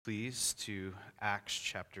Please to Acts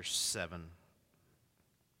chapter 7.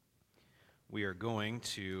 We are going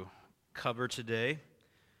to cover today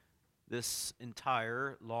this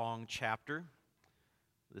entire long chapter.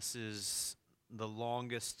 This is the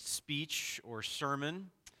longest speech or sermon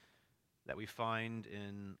that we find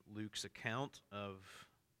in Luke's account of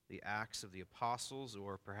the Acts of the Apostles,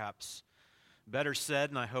 or perhaps better said,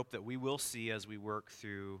 and I hope that we will see as we work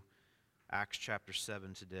through Acts chapter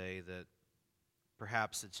 7 today, that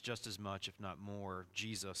perhaps it's just as much, if not more,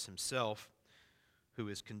 Jesus himself who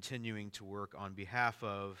is continuing to work on behalf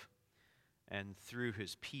of and through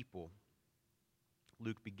his people.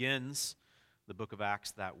 Luke begins the book of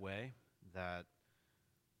Acts that way, that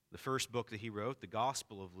the first book that he wrote, the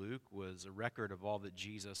Gospel of Luke, was a record of all that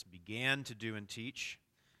Jesus began to do and teach.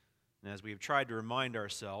 And as we have tried to remind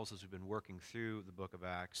ourselves as we've been working through the book of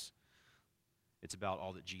Acts, it's about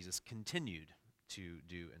all that Jesus continued to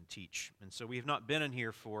do and teach. And so we have not been in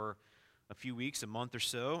here for a few weeks, a month or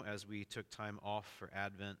so, as we took time off for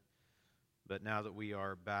Advent. But now that we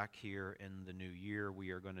are back here in the new year,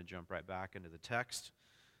 we are going to jump right back into the text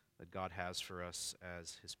that God has for us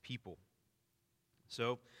as his people.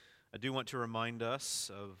 So I do want to remind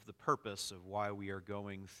us of the purpose of why we are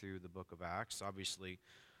going through the book of Acts. Obviously,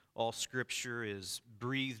 all Scripture is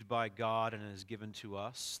breathed by God and is given to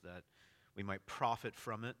us that we might profit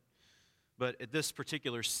from it. But at this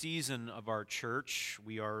particular season of our church,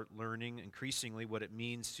 we are learning increasingly what it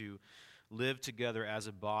means to live together as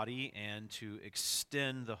a body and to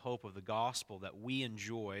extend the hope of the gospel that we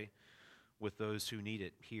enjoy with those who need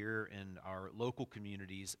it here in our local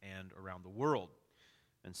communities and around the world.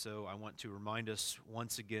 And so I want to remind us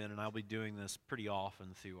once again, and I'll be doing this pretty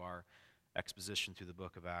often through our exposition through the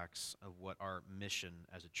book of Acts, of what our mission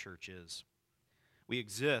as a church is. We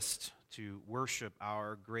exist to worship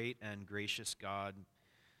our great and gracious God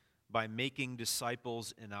by making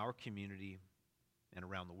disciples in our community and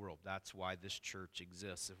around the world. That's why this church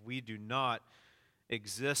exists. If we do not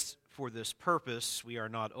exist for this purpose, we are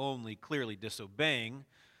not only clearly disobeying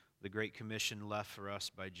the Great Commission left for us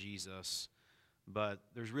by Jesus, but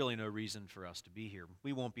there's really no reason for us to be here.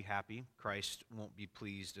 We won't be happy, Christ won't be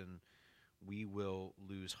pleased, and we will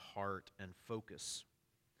lose heart and focus.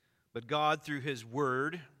 But God, through his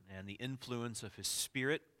word and the influence of his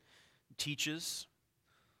Spirit, teaches,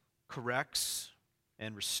 corrects,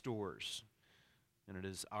 and restores. And it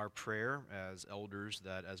is our prayer as elders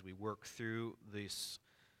that as we work through this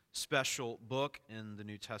special book in the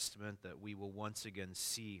New Testament, that we will once again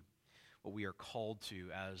see what we are called to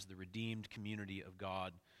as the redeemed community of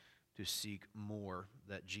God, to seek more,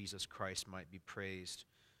 that Jesus Christ might be praised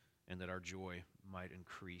and that our joy might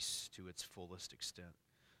increase to its fullest extent.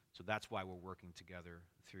 So that's why we're working together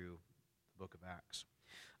through the book of Acts.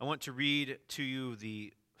 I want to read to you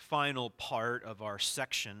the final part of our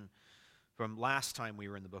section from last time we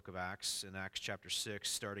were in the book of Acts, in Acts chapter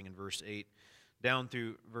 6, starting in verse 8, down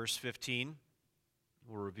through verse 15.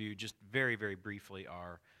 We'll review just very, very briefly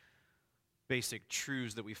our basic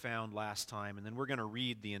truths that we found last time, and then we're going to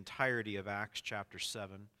read the entirety of Acts chapter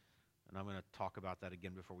 7, and I'm going to talk about that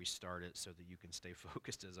again before we start it so that you can stay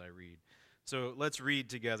focused as I read. So let's read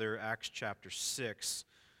together Acts chapter 6,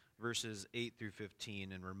 verses 8 through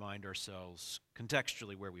 15, and remind ourselves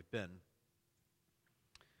contextually where we've been.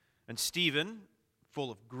 And Stephen, full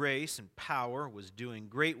of grace and power, was doing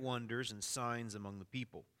great wonders and signs among the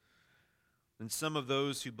people. Then some of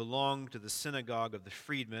those who belonged to the synagogue of the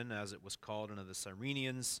freedmen, as it was called, and of the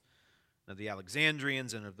Cyrenians, and of the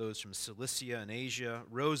Alexandrians, and of those from Cilicia and Asia,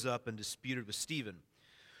 rose up and disputed with Stephen.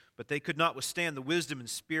 But they could not withstand the wisdom and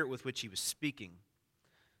spirit with which he was speaking.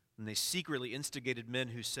 And they secretly instigated men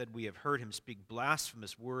who said, "We have heard him speak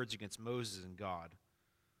blasphemous words against Moses and God."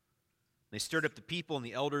 They stirred up the people and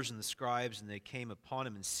the elders and the scribes, and they came upon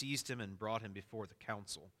him and seized him and brought him before the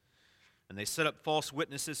council. And they set up false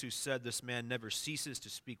witnesses who said, "This man never ceases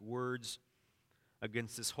to speak words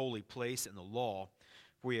against this holy place and the law.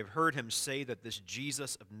 For we have heard him say that this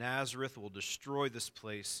Jesus of Nazareth will destroy this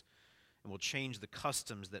place and will change the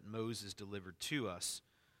customs that Moses delivered to us."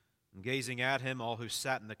 And gazing at him, all who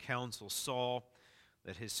sat in the council saw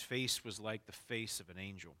that his face was like the face of an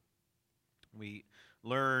angel. We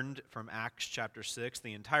learned from Acts chapter 6,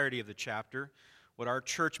 the entirety of the chapter, what our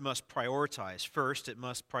church must prioritize. First, it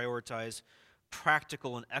must prioritize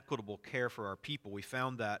practical and equitable care for our people. We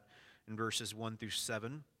found that in verses 1 through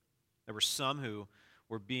 7. There were some who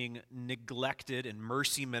were being neglected in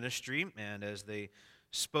mercy ministry, and as they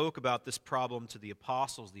spoke about this problem to the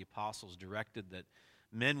apostles directed that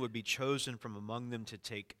men would be chosen from among them to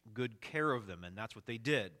take good care of them, and that's what they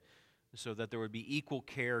did, so that there would be equal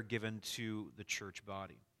care given to the church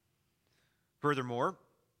body. Furthermore,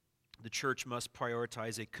 The church must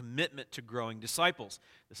prioritize a commitment to growing disciples.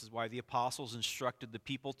 This is why the apostles instructed the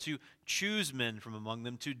people to choose men from among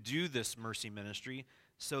them to do this mercy ministry,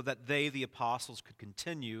 so that they, the apostles, could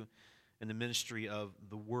continue in the ministry of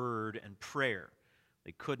the word and prayer.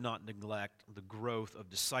 They could not neglect the growth of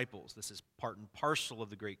disciples. This is part and parcel of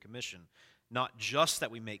the Great Commission. Not just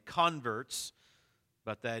that we make converts,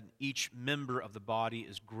 but that each member of the body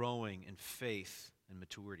is growing in faith and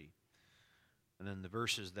maturity. And then the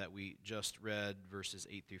verses that we just read, verses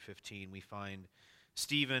 8 through 15, we find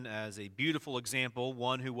Stephen as a beautiful example,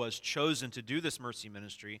 one who was chosen to do this mercy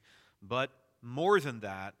ministry. But more than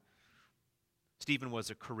that, Stephen was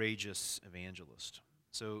a courageous evangelist.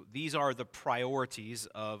 So these are the priorities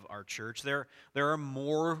of our church. There are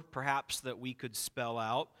more, perhaps, that we could spell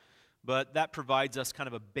out, but that provides us kind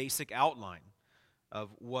of a basic outline of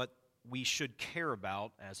what we should care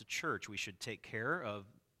about as a church. We should take care of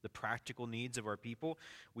the practical needs of our people.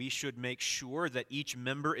 We should make sure that each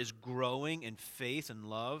member is growing in faith and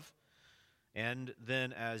love. And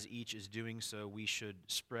then as each is doing so, we should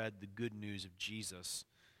spread the good news of Jesus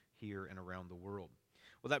here and around the world.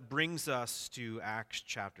 Well, that brings us to Acts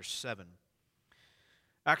chapter 7.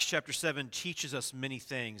 Acts chapter 7 teaches us many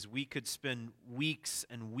things. We could spend weeks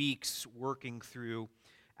and weeks working through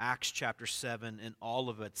Acts chapter 7 in all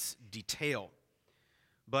of its detail.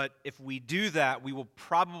 But if we do that, we will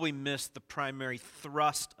probably miss the primary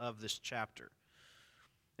thrust of this chapter.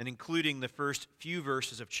 And including the first few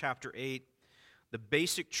verses of chapter 8, the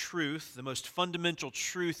basic truth, the most fundamental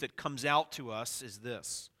truth that comes out to us is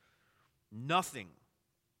this: nothing,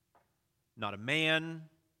 not a man,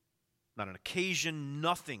 not an occasion,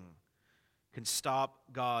 nothing can stop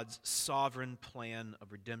God's sovereign plan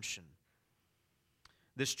of redemption.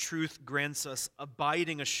 This truth grants us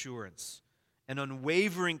abiding assurance and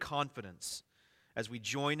unwavering confidence as we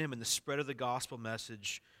join him in the spread of the gospel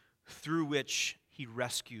message through which he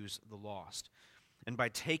rescues the lost. And by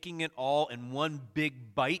taking it all in one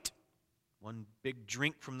big bite, one big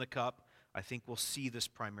drink from the cup, I think we'll see this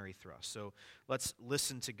primary thrust. So let's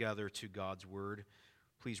listen together to God's word.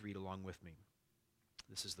 Please read along with me.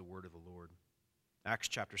 This is the word of the Lord. Acts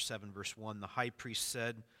chapter 7, verse 1, the high priest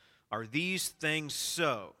said, "Are these things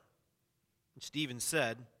so?" And Stephen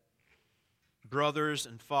said, "Brothers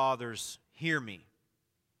and fathers, hear me.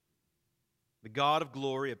 The God of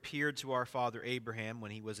glory appeared to our father Abraham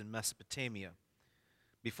when he was in Mesopotamia,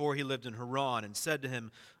 before he lived in Haran, and said to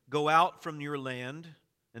him, 'Go out from your land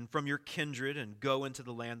and from your kindred and go into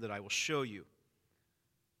the land that I will show you.'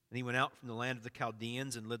 And he went out from the land of the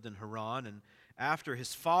Chaldeans and lived in Haran, and after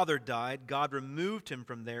his father died, God removed him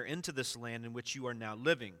from there into this land in which you are now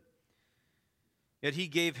living. Yet he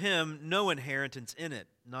gave him no inheritance in it,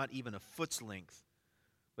 not even a foot's length,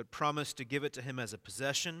 but promised to give it to him as a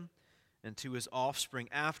possession and to his offspring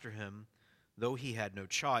after him, though he had no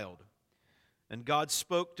child. And God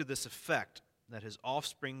spoke to this effect, that his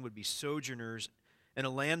offspring would be sojourners in a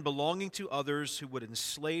land belonging to others who would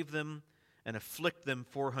enslave them and afflict them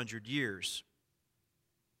 400 years.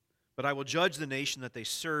 But I will judge the nation that they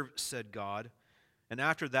serve, said God, and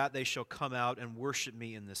after that they shall come out and worship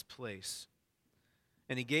me in this place."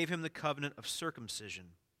 And he gave him the covenant of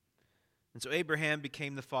circumcision. And so Abraham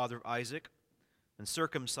became the father of Isaac, and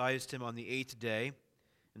circumcised him on the 8th day.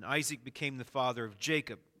 And Isaac became the father of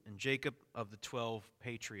Jacob, and Jacob of the 12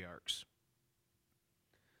 patriarchs.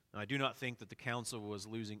 Now, I do not think that the council was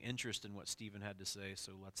losing interest in what Stephen had to say,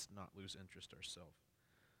 so let's not lose interest ourselves.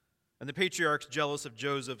 "And the patriarchs, jealous of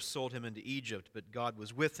Joseph, sold him into Egypt, but God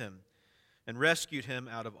was with him, and rescued him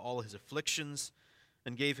out of all his afflictions,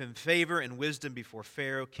 and gave him favor and wisdom before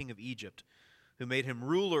Pharaoh, king of Egypt, who made him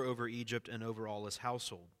ruler over Egypt and over all his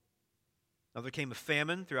household. Now there came a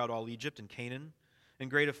famine throughout all Egypt and Canaan, and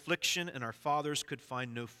great affliction, and our fathers could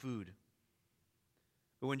find no food.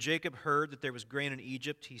 But when Jacob heard that there was grain in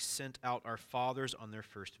Egypt, he sent out our fathers on their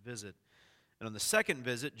first visit. And on the second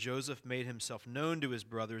visit, Joseph made himself known to his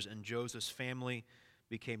brothers, and Joseph's family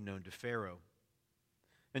became known to Pharaoh.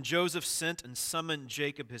 And Joseph sent and summoned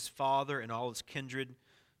Jacob his father and all his kindred,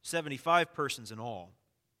 75 persons in all.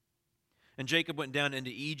 And Jacob went down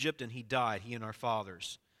into Egypt, and he died, he and our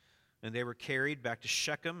fathers. And they were carried back to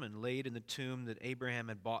Shechem and laid in the tomb that Abraham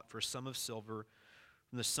had bought for a sum of silver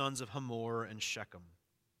from the sons of Hamor and Shechem.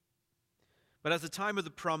 But as the time of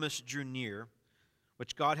the promise drew near,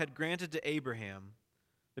 which God had granted to Abraham,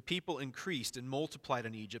 the people increased and multiplied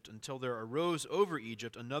in Egypt until there arose over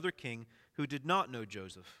Egypt another king who did not know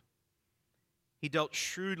Joseph. He dealt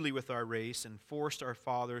shrewdly with our race and forced our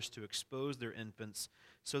fathers to expose their infants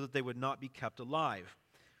so that they would not be kept alive.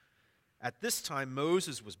 At this time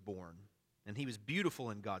Moses was born, and he was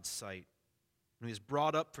beautiful in God's sight, And he was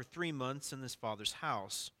brought up for 3 months in his father's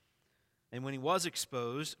house. And when he was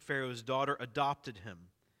exposed, Pharaoh's daughter adopted him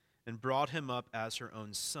and brought him up as her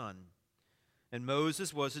own son. And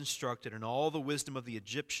Moses was instructed in all the wisdom of the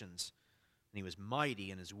Egyptians, and he was mighty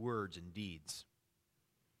in his words and deeds.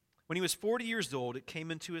 When he was 40 years old, it came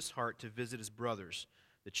into his heart to visit his brothers,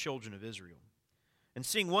 the children of Israel. And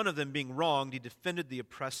seeing one of them being wronged, he defended the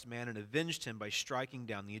oppressed man and avenged him by striking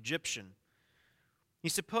down the Egyptian. He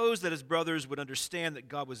supposed that his brothers would understand that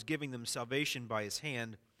God was giving them salvation by his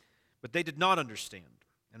hand, but they did not understand.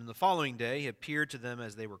 And on the following day he appeared to them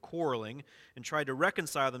as they were quarreling and tried to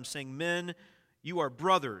reconcile them, saying, "Men, you are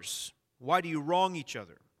brothers. Why do you wrong each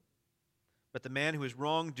other?" But the man who was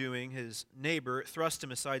wrongdoing his neighbor thrust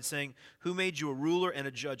him aside, saying, "Who made you a ruler and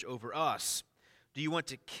a judge over us? Do you want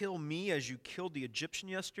to kill me as you killed the Egyptian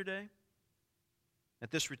yesterday?" At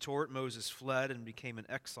this retort, Moses fled and became an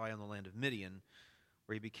exile in the land of Midian,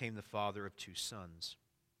 where he became the father of 2 sons.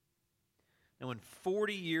 Now when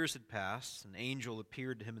 40 years had passed, an angel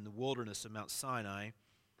appeared to him in the wilderness of Mount Sinai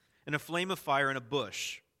in a flame of fire in a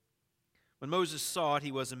bush. When Moses saw it,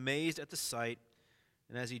 he was amazed at the sight,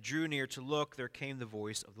 and as he drew near to look, there came the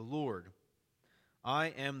voice of the Lord. "I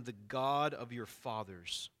am the God of your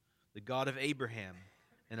fathers, the God of Abraham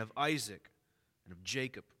and of Isaac and of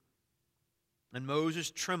Jacob." And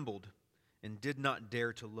Moses trembled and did not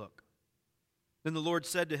dare to look. Then the Lord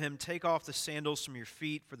said to him, "Take off the sandals from your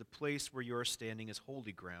feet, for the place where you are standing is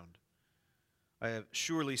holy ground. I have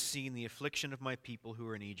surely seen the affliction of my people who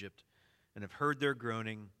are in Egypt, and have heard their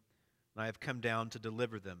groaning, and I have come down to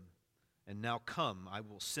deliver them. And now come, I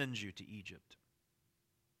will send you to Egypt."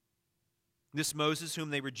 This Moses whom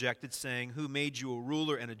they rejected, saying, "Who made you a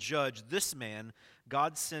ruler and a judge?" this man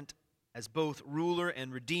God sent as both ruler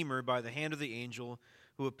and redeemer by the hand of the angel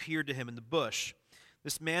who appeared to him in the bush.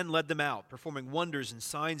 This man led them out, performing wonders and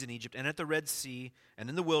signs in Egypt and at the Red Sea and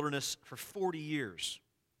in the wilderness for 40 years.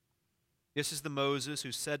 This is the Moses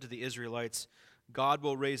who said to the Israelites, "God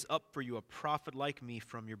will raise up for you a prophet like me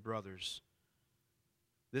from your brothers."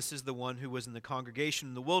 This is the one who was in the congregation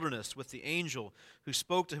in the wilderness with the angel who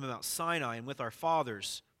spoke to him about Sinai and with our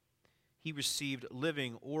fathers. He received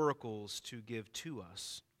living oracles to give to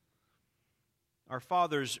us. Our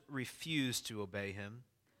fathers refused to obey him,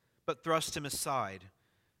 but thrust him aside,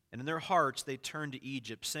 and in their hearts they turned to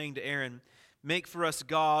Egypt, saying to Aaron, "Make for us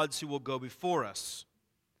gods who will go before us.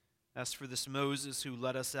 As for this Moses who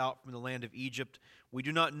led us out from the land of Egypt, we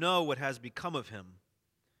do not know what has become of him."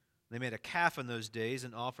 They made a calf in those days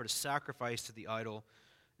and offered a sacrifice to the idol,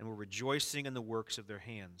 and were rejoicing in the works of their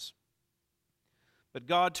hands. But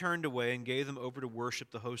God turned away and gave them over to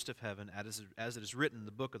worship the host of heaven, as it is written in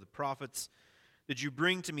the book of the prophets, "Did you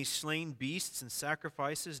bring to me slain beasts and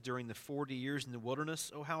sacrifices during the 40 years in the wilderness,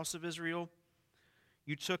 O house of Israel?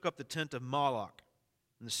 You took up the tent of Moloch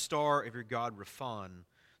and the star of your god Rephan,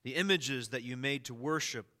 the images that you made to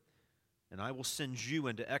worship, and I will send you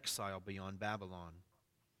into exile beyond Babylon."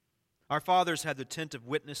 Our fathers had the tent of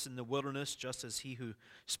witness in the wilderness, just as he who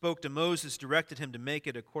spoke to Moses directed him to make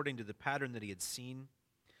it according to the pattern that he had seen.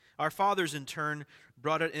 Our fathers, in turn,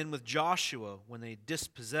 brought it in with Joshua when they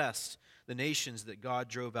dispossessed the nations that God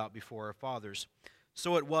drove out before our fathers.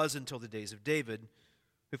 So it was until the days of David,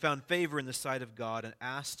 who found favor in the sight of God and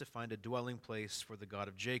asked to find a dwelling place for the God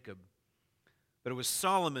of Jacob. But it was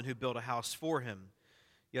Solomon who built a house for him.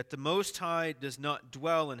 Yet the Most High does not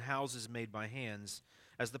dwell in houses made by hands.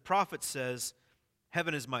 As the prophet says,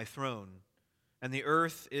 "Heaven is my throne, and the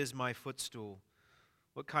earth is my footstool.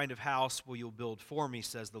 What kind of house will you build for me,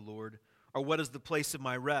 says the Lord? Or what is the place of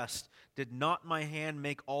my rest? Did not my hand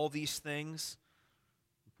make all these things?"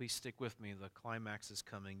 Please stick with me, the climax is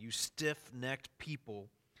coming. "You stiff-necked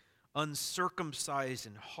people, uncircumcised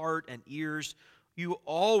in heart and ears, you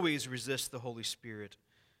always resist the Holy Spirit.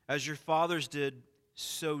 As your fathers did,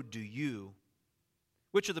 so do you.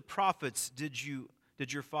 Which of the prophets did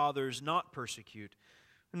your fathers not persecute?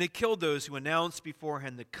 And they killed those who announced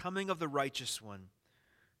beforehand the coming of the righteous one,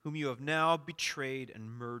 whom you have now betrayed and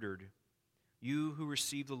murdered, you who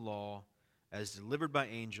received the law as delivered by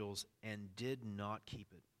angels and did not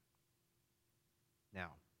keep it."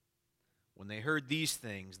 Now, when they heard these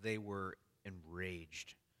things, they were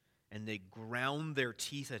enraged, and they ground their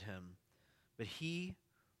teeth at him. But he,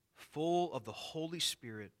 full of the Holy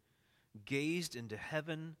Spirit, gazed into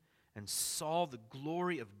heaven and saw the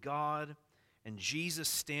glory of God and Jesus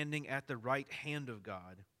standing at the right hand of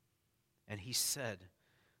God. And he said,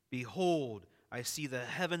 "Behold, I see the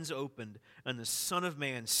heavens opened and the Son of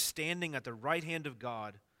Man standing at the right hand of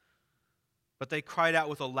God." But they cried out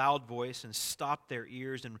with a loud voice and stopped their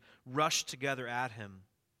ears and rushed together at him.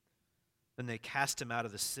 Then they cast him out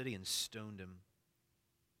of the city and stoned him.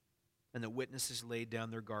 And the witnesses laid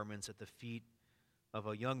down their garments at the feet of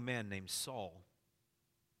a young man named Saul.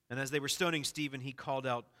 And as they were stoning Stephen, he called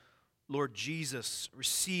out, "Lord Jesus,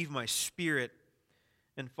 receive my spirit."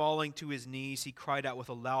 And falling to his knees, he cried out with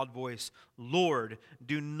a loud voice, "Lord,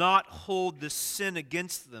 do not hold this sin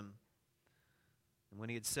against them." And when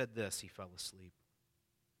he had said this, he fell asleep.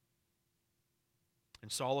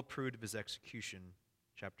 And Saul approved of his execution,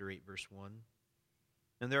 chapter 8, verse 1.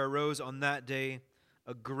 And there arose on that day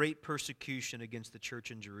a great persecution against the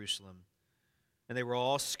church in Jerusalem. And they were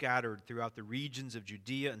all scattered throughout the regions of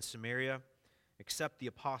Judea and Samaria, except the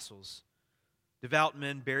apostles. Devout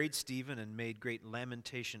men buried Stephen and made great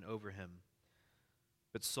lamentation over him.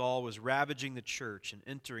 But Saul was ravaging the church, and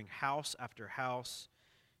entering house after house,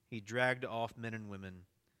 he dragged off men and women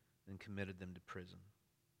and committed them to prison.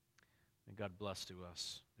 And God bless to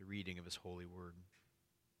us the reading of his holy word.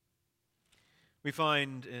 We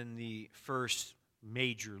find in the first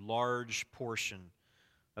major, large portion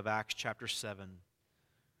of Acts chapter 7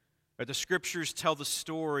 that the Scriptures tell the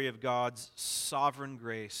story of God's sovereign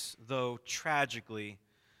grace, though tragically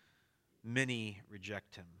many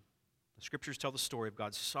reject him. The Scriptures tell the story of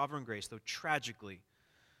God's sovereign grace, though tragically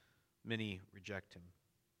many reject him.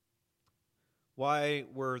 Why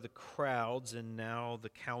were the crowds and now the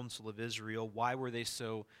council of Israel, why were they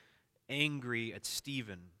so angry at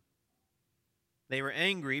Stephen? They were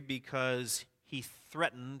angry because he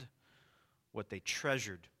threatened what they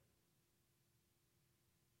treasured.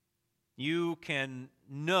 You can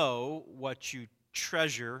know what you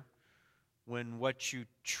treasure when what you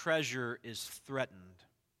treasure is threatened.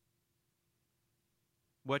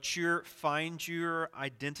 What you find your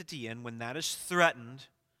identity in, when that is threatened,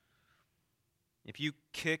 if you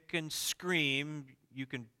kick and scream, you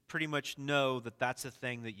can pretty much know that that's the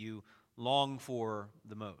thing that you long for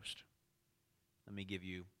the most. Let me give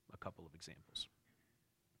you a couple of examples.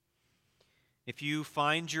 If you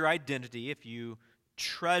find your identity, if you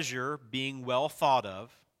treasure being well thought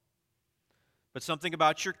of, but something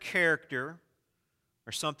about your character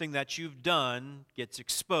or something that you've done gets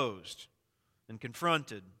exposed and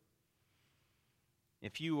confronted,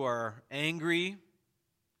 if you are angry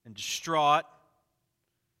and distraught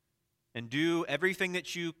and do everything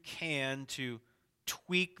that you can to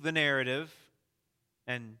tweak the narrative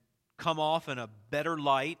and come off in a better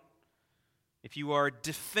light, if you are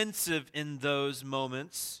defensive in those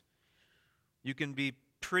moments, you can be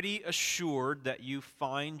pretty assured that you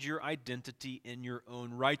find your identity in your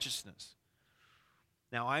own righteousness.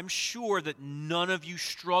 Now, I'm sure that none of you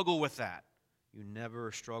struggle with that. You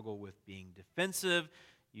never struggle with being defensive.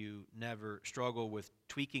 You never struggle with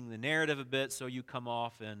tweaking the narrative a bit so you come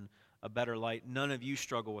off in a better light. None of you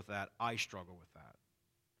struggle with that. I struggle with that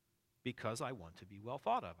because I want to be well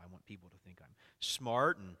thought of. I want people to think I'm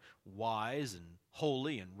smart and wise and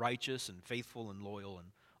holy and righteous and faithful and loyal and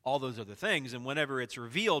all those other things. And whenever it's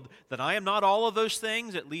revealed that I am not all of those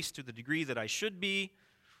things, at least to the degree that I should be,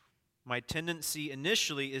 my tendency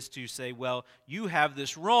initially is to say, well, you have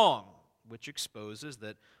this wrong, which exposes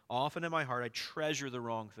that often in my heart I treasure the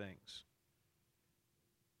wrong things.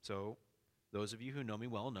 So, those of you who know me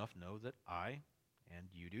well enough know that I, and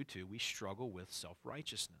you do too, we struggle with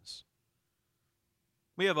self-righteousness.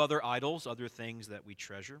 We have other idols, other things that we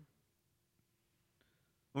treasure.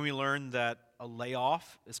 When we learn that a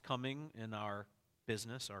layoff is coming in our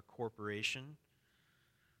business, our corporation,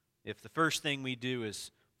 if the first thing we do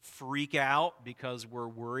is freak out because we're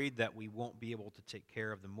worried that we won't be able to take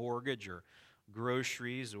care of the mortgage or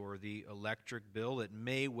groceries or the electric bill, it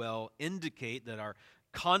may well indicate that our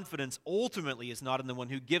confidence ultimately is not in the one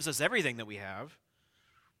who gives us everything that we have,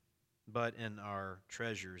 but in our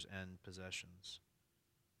treasures and possessions.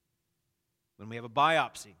 When we have a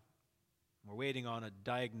biopsy, we're waiting on a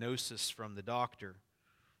diagnosis from the doctor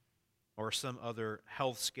or some other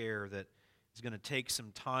health scare that is going to take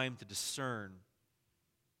some time to discern,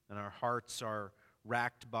 and our hearts are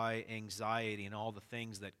racked by anxiety and all the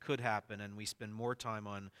things that could happen, and we spend more time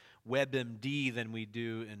on WebMD than we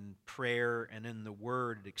do in prayer and in the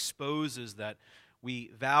Word. It exposes that we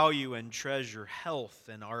value and treasure health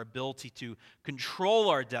and our ability to control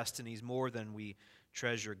our destinies more than we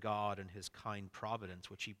treasure God and His kind providence,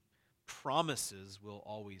 which He promises will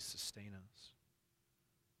always sustain us.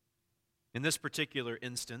 In this particular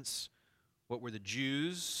instance, what were the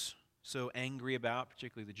Jews so angry about,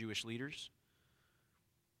 particularly the Jewish leaders?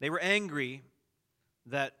 They were angry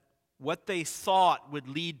that what they thought would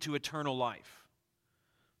lead to eternal life,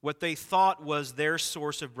 what they thought was their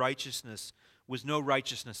source of righteousness, was no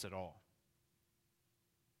righteousness at all.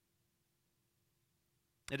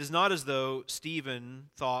 It is not as though Stephen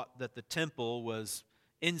thought that the temple was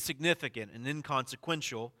insignificant and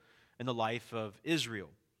inconsequential, in the life of Israel.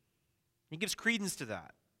 He gives credence to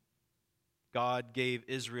that. God gave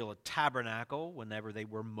Israel a tabernacle whenever they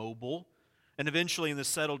were mobile. And eventually in the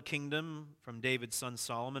settled kingdom from David's son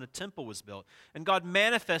Solomon, a temple was built. And God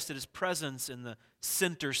manifested his presence in the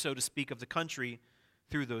center, so to speak, of the country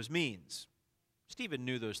through those means. Stephen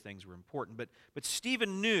knew those things were important, but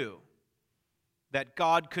Stephen knew that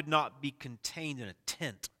God could not be contained in a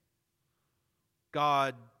tent.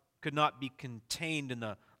 God could not be contained in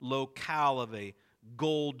the locale of a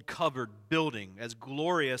gold-covered building, as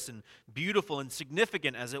glorious and beautiful and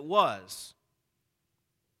significant as it was.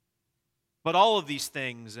 But all of these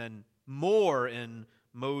things and more in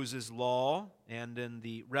Moses' law and in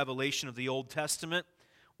the revelation of the Old Testament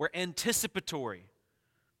were anticipatory.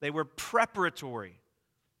 They were preparatory.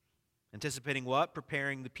 Anticipating what?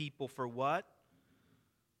 Preparing the people for what?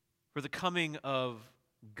 For the coming of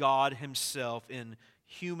God himself in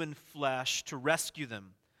human flesh to rescue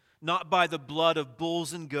them. Not by the blood of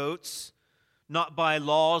bulls and goats, not by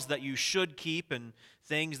laws that you should keep and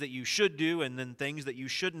things that you should do and then things that you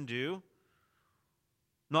shouldn't do.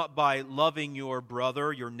 Not by loving your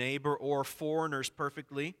brother, your neighbor, or foreigners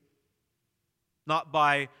perfectly. Not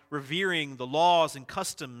by revering the laws and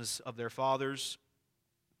customs of their fathers.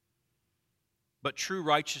 But true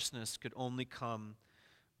righteousness could only come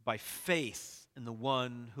by faith in the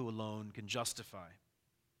one who alone can justify.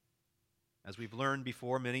 As we've learned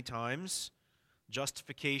before many times,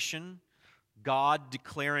 justification, God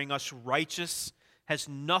declaring us righteous, has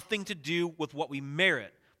nothing to do with what we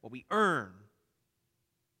merit, what we earn.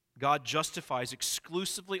 God justifies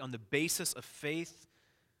exclusively on the basis of faith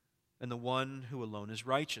in the one who alone is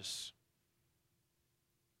righteous.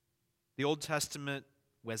 The Old Testament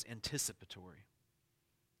was anticipatory.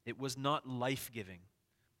 It was not life-giving,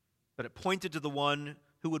 but it pointed to the one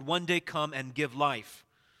who would one day come and give life.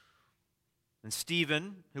 And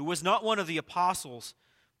Stephen, who was not one of the apostles,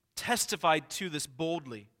 testified to this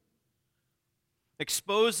boldly,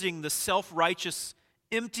 exposing the self-righteous,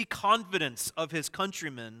 empty confidence of his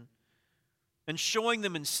countrymen and showing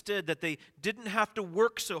them instead that they didn't have to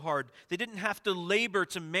work so hard. They didn't have to labor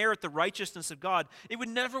to merit the righteousness of God. It would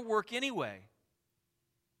never work anyway.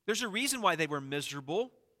 There's a reason why they were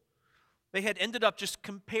miserable. They had ended up just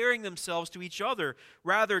comparing themselves to each other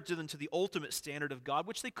rather than to the ultimate standard of God,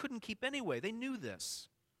 which they couldn't keep anyway. They knew this.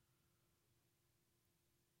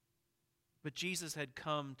 But Jesus had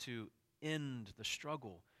come to end the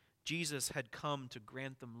struggle. Jesus had come to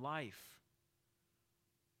grant them life.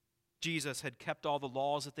 Jesus had kept all the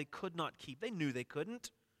laws that they could not keep. They knew they couldn't.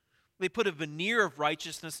 They put a veneer of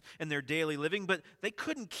righteousness in their daily living, but they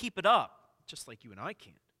couldn't keep it up, just like you and I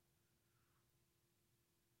can't.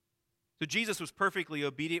 So Jesus was perfectly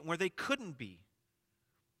obedient where they couldn't be.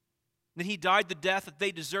 Then he died the death that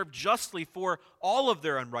they deserved justly for all of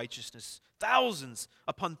their unrighteousness, thousands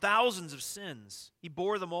upon thousands of sins. He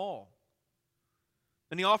bore them all.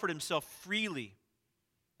 And he offered himself freely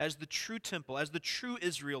as the true temple, as the true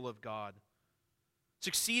Israel of God,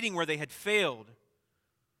 succeeding where they had failed,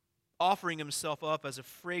 offering himself up as a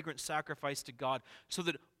fragrant sacrifice to God so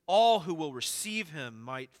that all who will receive him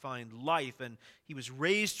might find life. And he was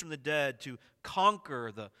raised from the dead to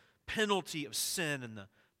conquer the penalty of sin and the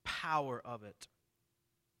power of it.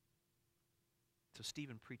 So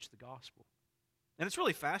Stephen preached the gospel. And it's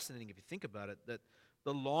really fascinating if you think about it, that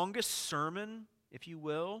the longest sermon, if you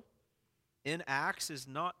will, in Acts is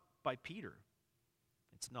not by Peter.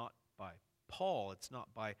 It's not by Paul. It's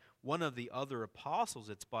not by one of the other apostles.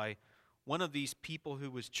 It's by one of these people who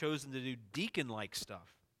was chosen to do deacon-like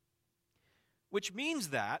stuff. Which means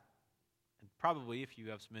that, and probably if you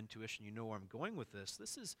have some intuition, you know where I'm going with this,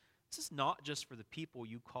 this is not just for the people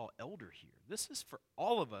you call elder here. This is for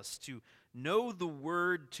all of us to know the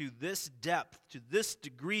word to this depth, to this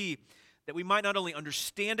degree, that we might not only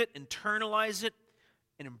understand it, internalize it,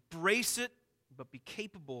 and embrace it, but be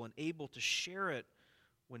capable and able to share it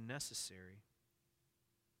when necessary.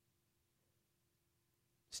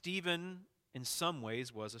 Stephen, in some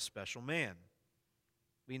ways, was a special man.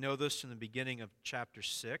 We know this from the beginning of chapter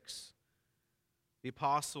 6. The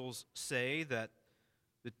apostles say that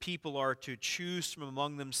the people are to choose from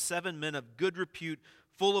among them 7 men of good repute,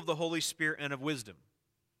 full of the Holy Spirit and of wisdom.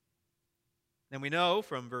 And we know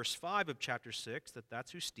from verse 5 of chapter 6 that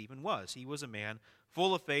that's who Stephen was. He was a man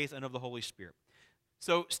full of faith and of the Holy Spirit.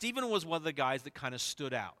 So Stephen was one of the guys that kind of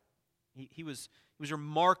stood out. He was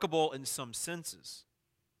remarkable in some senses.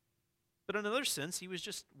 But in another sense, he was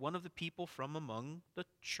just one of the people from among the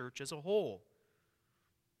church as a whole.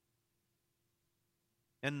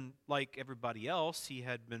 And like everybody else, he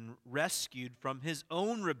had been rescued from his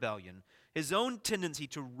own rebellion, his own tendency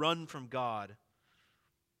to run from God.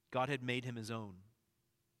 God had made him his own.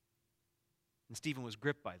 And Stephen was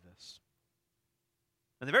gripped by this.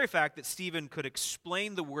 And the very fact that Stephen could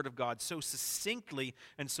explain the Word of God so succinctly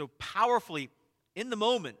and so powerfully in the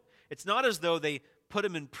moment, it's not as though they put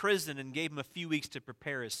him in prison and gave him a few weeks to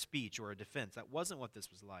prepare his speech or a defense. That wasn't what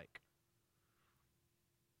this was like.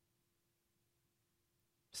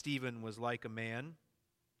 Stephen was like a man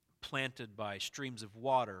planted by streams of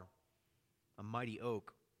water, a mighty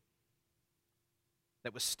oak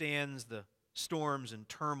that withstands the storms and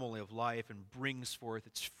turmoil of life and brings forth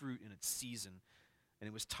its fruit in its season. And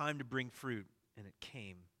it was time to bring fruit, and it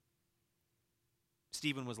came.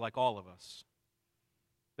 Stephen was like all of us.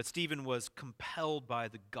 But Stephen was compelled by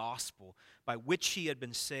the gospel, by which he had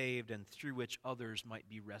been saved and through which others might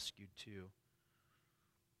be rescued too.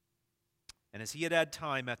 And as he had had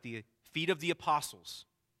time at the feet of the apostles,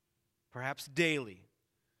 perhaps daily,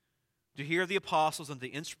 to hear the apostles under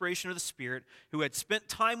the inspiration of the Spirit, who had spent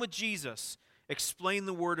time with Jesus, explain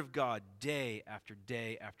the Word of God day after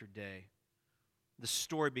day after day, the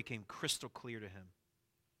story became crystal clear to him.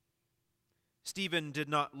 Stephen did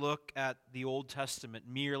not look at the Old Testament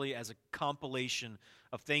merely as a compilation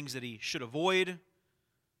of things that he should avoid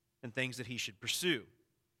and things that he should pursue.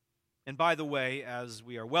 And by the way, as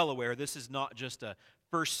we are well aware, this is not just a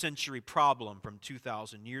first century problem from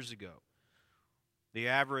 2,000 years ago. The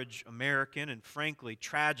average American, and frankly,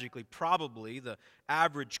 tragically, probably the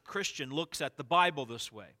average Christian, looks at the Bible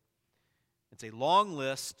this way. It's a long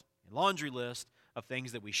list, a laundry list of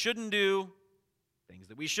things that we shouldn't do, things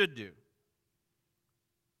that we should do.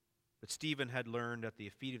 But Stephen had learned at the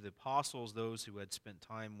feet of the apostles, those who had spent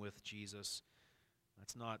time with Jesus,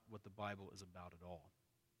 that's not what the Bible is about at all.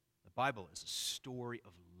 The Bible is a story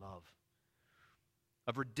of love,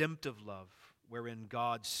 of redemptive love, wherein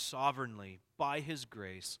God sovereignly, by His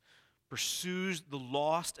grace, pursues the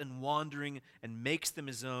lost and wandering and makes them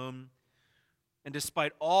His own. And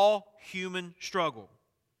despite all human struggle,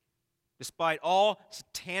 despite all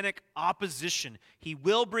satanic opposition, He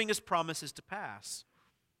will bring His promises to pass.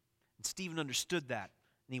 And Stephen understood that,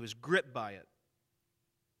 and he was gripped by it.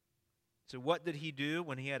 So what did he do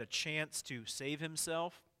when he had a chance to save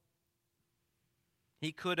himself?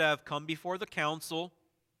 He could have come before the council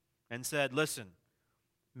and said, listen,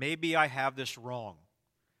 maybe I have this wrong.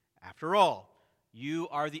 After all, you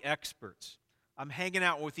are the experts. I'm hanging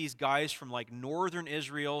out with these guys from like northern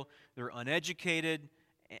Israel. They're uneducated,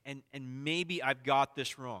 and maybe I've got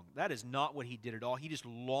this wrong. That is not what he did at all. He just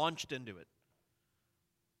launched into it.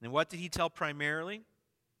 And what did he tell primarily?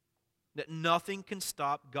 That nothing can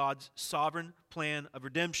stop God's sovereign plan of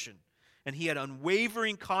redemption. And he had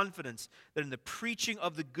unwavering confidence that in the preaching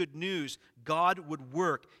of the good news, God would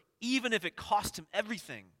work, even if it cost him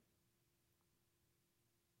everything.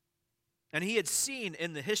 And he had seen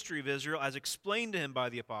in the history of Israel, as explained to him by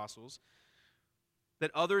the apostles, that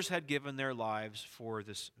others had given their lives for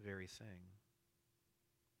this very thing.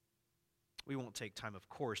 We won't take time, of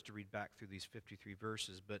course, to read back through these 53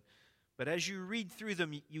 verses, but as you read through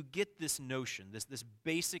them, you get this notion, this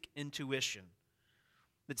basic intuition,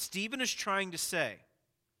 that Stephen is trying to say,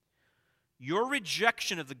 your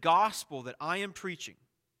rejection of the gospel that I am preaching,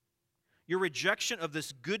 your rejection of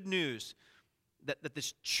this good news, that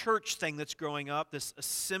this church thing that's growing up, this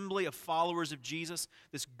assembly of followers of Jesus,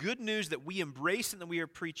 this good news that we embrace and that we are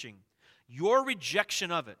preaching, your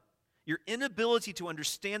rejection of it, your inability to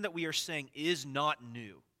understand that we are saying is not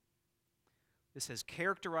new. This has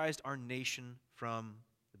characterized our nation from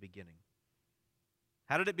the beginning.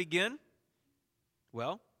 How did it begin?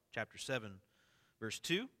 Well, chapter 7, verse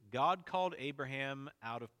 2, God called Abraham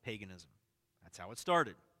out of paganism. That's how it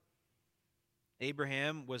started.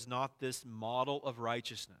 Abraham was not this model of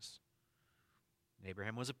righteousness.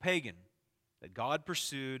 Abraham was a pagan that God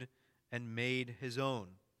pursued and made his own.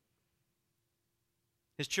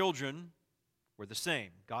 His children were the same.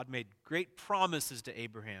 God made great promises to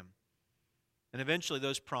Abraham. And eventually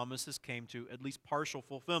those promises came to at least partial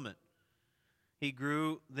fulfillment. He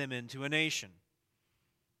grew them into a nation.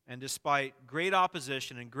 And despite great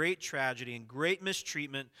opposition and great tragedy and great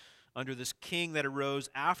mistreatment under this king that arose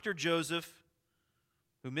after Joseph,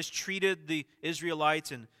 who mistreated the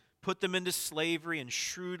Israelites and put them into slavery and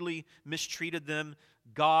shrewdly mistreated them,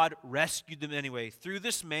 God rescued them anyway through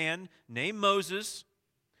this man named Moses,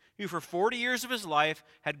 who for 40 years of his life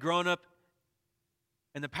had grown up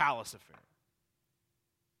in the palace of Pharaoh.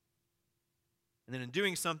 And then in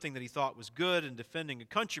doing something that he thought was good and defending a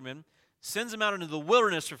countryman, sends him out into the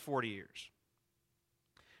wilderness for 40 years.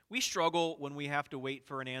 We struggle when we have to wait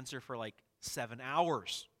for an answer for like 7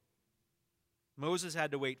 hours. Moses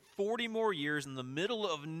had to wait 40 more years in the middle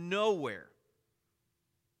of nowhere.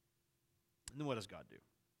 And then what does God do?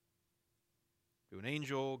 through an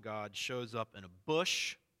angel. God shows up in a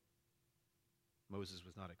bush. Moses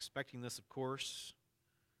was not expecting this, of course,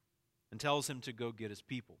 and tells him to go get his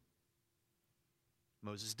people.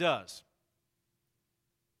 Moses does.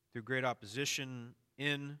 Through great opposition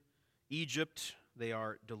in Egypt, they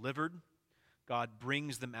are delivered. God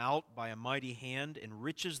brings them out by a mighty hand,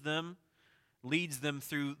 enriches them, leads them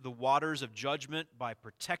through the waters of judgment by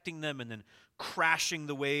protecting them and then crashing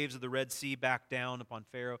the waves of the Red Sea back down upon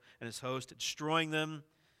Pharaoh and his host, destroying them,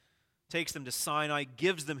 takes them to Sinai,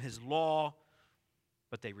 gives them his law,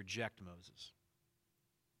 but they reject Moses.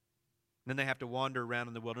 Then they have to wander around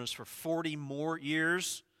in the wilderness for 40 more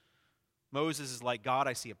years. Moses is like, God,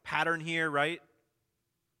 I see a pattern here, right?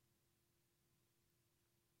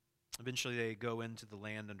 Eventually they go into the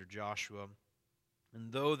land under Joshua.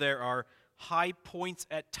 And though there are high points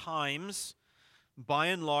at times, by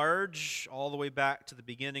and large, all the way back to the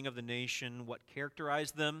beginning of the nation, what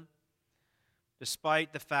characterized them,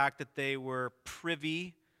 despite the fact that they were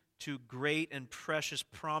privy to great and precious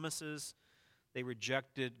promises, they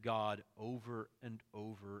rejected God over and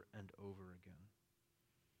over and over again.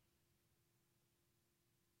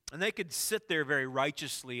 And they could sit there very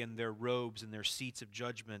righteously in their robes and their seats of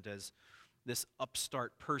judgment as this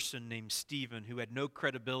upstart person named Stephen, who had no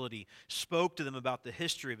credibility, spoke to them about the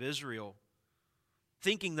history of Israel,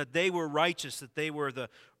 thinking that they were righteous, that they were the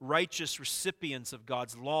righteous recipients of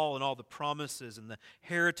God's law and all the promises and the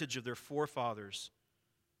heritage of their forefathers.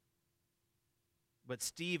 But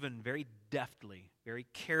Stephen very deftly, very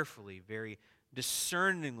carefully, very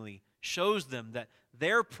discerningly shows them that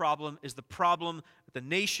their problem is the problem that the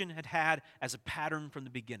nation had had as a pattern from the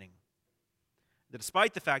beginning. That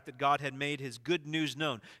despite the fact that God had made his good news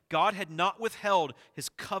known, God had not withheld his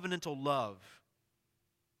covenantal love.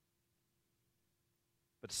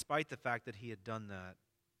 But despite the fact that he had done that,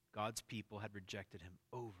 God's people had rejected him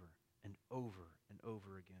over and over and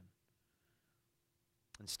over again.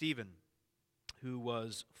 And Stephen, who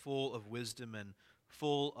was full of wisdom and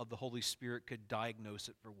full of the Holy Spirit, could diagnose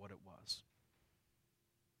it for what it was.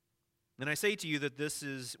 And I say to you that this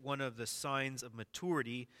is one of the signs of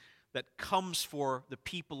maturity that comes for the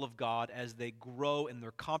people of God as they grow in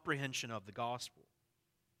their comprehension of the gospel.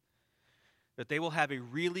 That they will have a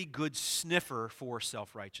really good sniffer for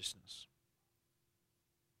self-righteousness.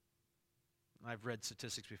 I've read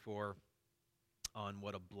statistics before on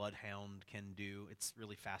what a bloodhound can do. It's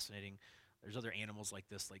really fascinating. There's other animals like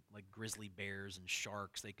this, like grizzly bears and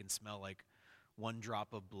sharks. They can smell like one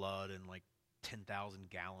drop of blood and like 10,000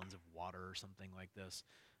 gallons of water or something like this.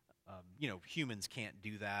 Humans can't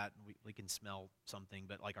do that. We can smell something,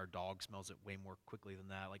 but like our dog smells it way more quickly than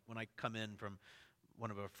that. Like when I come in from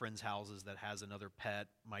one of a friend's houses that has another pet,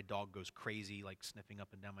 my dog goes crazy, like sniffing up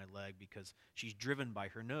and down my leg because she's driven by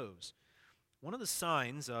her nose. One of the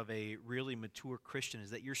signs of a really mature Christian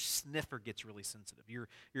is that your sniffer gets really sensitive.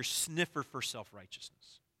 Your sniffer for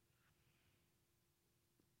self-righteousness.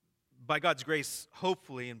 By God's grace,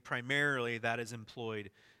 hopefully and primarily, that is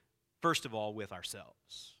employed, first of all, with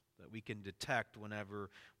ourselves. That we can detect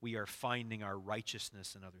whenever we are finding our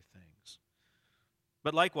righteousness in other things.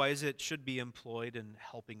 But likewise, it should be employed in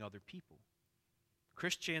helping other people.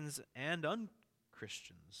 Christians and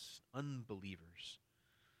unchristians, unbelievers.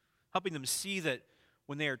 Helping them see that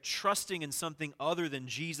when they are trusting in something other than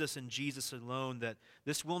Jesus and Jesus alone, that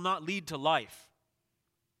this will not lead to life.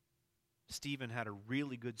 Stephen had a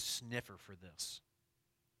really good sniffer for this.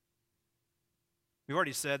 We've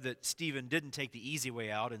already said that Stephen didn't take the easy way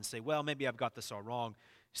out and say, well, maybe I've got this all wrong.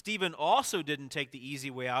 Stephen also didn't take the easy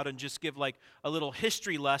way out and just give like a little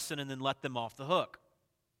history lesson and then let them off the hook.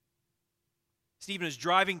 Stephen is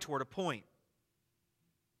driving toward a point.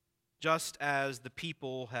 Just as the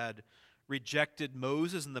people had rejected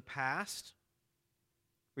Moses in the past,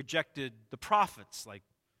 rejected the prophets like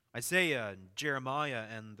Isaiah and Jeremiah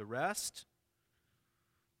and the rest,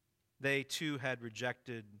 they too had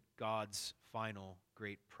rejected God's final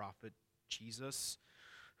great prophet, Jesus,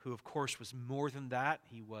 who of course was more than that.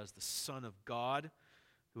 He was the Son of God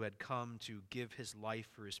who had come to give his life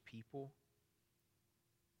for his people.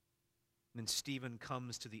 And then Stephen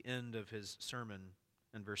comes to the end of his sermon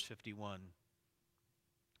in verse 51,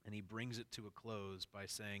 and he brings it to a close by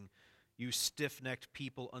saying, "You stiff-necked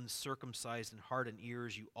people, uncircumcised in heart and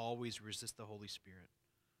ears, you always resist the Holy Spirit."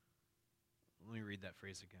 Let me read that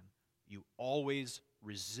phrase again. You always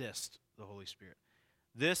resist the Holy Spirit.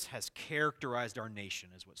 This has characterized our nation,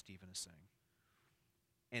 is what Stephen is saying.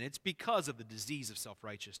 And it's because of the disease of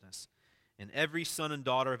self-righteousness. And every son and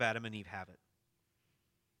daughter of Adam and Eve have it.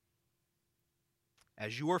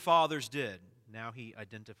 As your fathers did, now he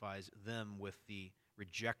identifies them with the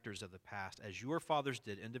rejectors of the past. As your fathers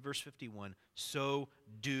did, into verse 51, so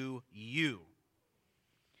do you.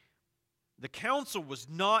 The council was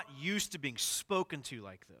not used to being spoken to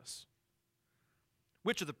like this.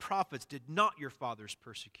 Which of the prophets did not your fathers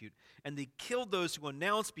persecute? And they killed those who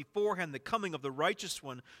announced beforehand the coming of the righteous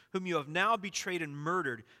one, whom you have now betrayed and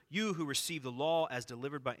murdered, you who received the law as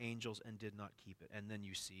delivered by angels and did not keep it. And then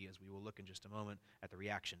you see, as we will look in just a moment, at the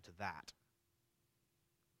reaction to that.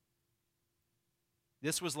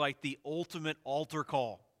 This was like the ultimate altar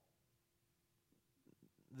call.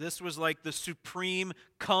 This was like the supreme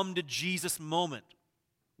come to Jesus moment,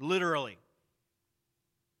 literally.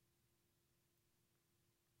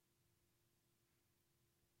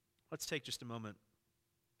 Let's take just a moment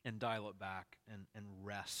and dial it back and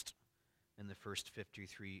rest in the first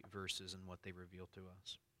 53 verses and what they reveal to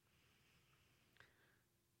us.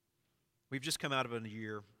 We've just come out of a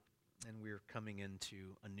year, and we're coming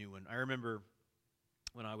into a new one. I remember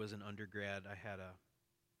when I was an undergrad, I had a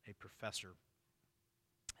professor.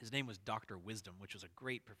 His name was Dr. Wisdom, which was a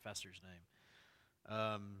great professor's name.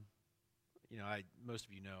 Most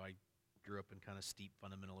of you know, I grew up in kind of steep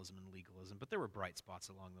fundamentalism and legalism, but there were bright spots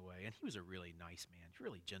along the way, and he was a really nice man,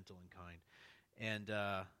 really gentle and kind. And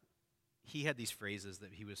he had these phrases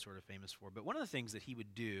that he was sort of famous for, but one of the things that he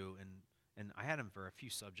would do, and I had him for a few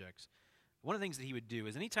subjects, one of the things that he would do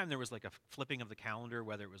is anytime there was like a flipping of the calendar,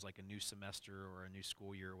 whether it was like a new semester or a new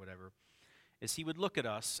school year or whatever, is he would look at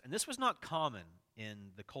us, and this was not common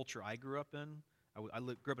in the culture I grew up in. I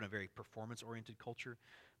grew up in a very performance-oriented culture,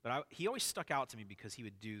 but he always stuck out to me because he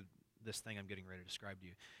would do this thing I'm getting ready to describe to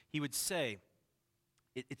you. He would say,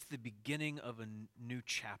 it's the beginning of a new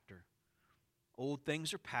chapter. Old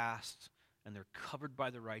things are past, and they're covered by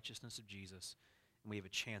the righteousness of Jesus, and we have a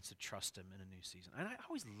chance to trust him in a new season. And I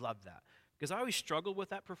always loved that, because I always struggled with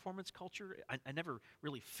that performance culture. I never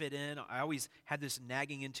really fit in. I always had this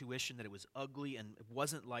nagging intuition that it was ugly and it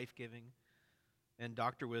wasn't life-giving. And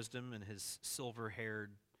Dr. Wisdom, in his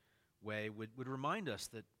silver-haired way, would remind us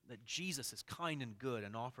that Jesus is kind and good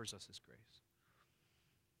and offers us his grace.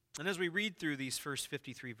 And as we read through these first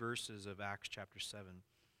 53 verses of Acts chapter 7,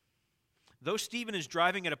 though Stephen is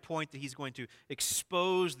driving at a point that he's going to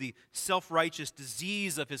expose the self-righteous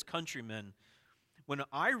disease of his countrymen, when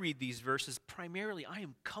I read these verses, primarily I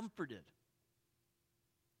am comforted.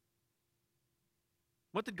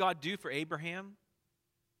 What did God do for Abraham?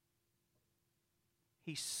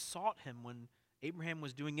 He sought him when Abraham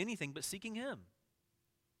was doing anything but seeking him.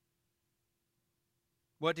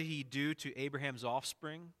 What did he do to Abraham's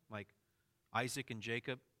offspring, like Isaac and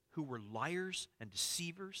Jacob, who were liars and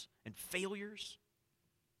deceivers and failures?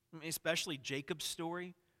 I mean, especially Jacob's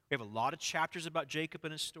story. We have a lot of chapters about Jacob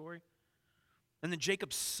and his story. And then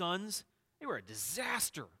Jacob's sons, they were a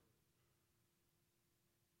disaster.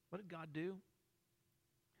 What did God do?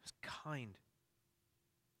 He was kind.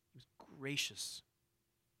 He was gracious.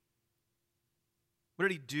 What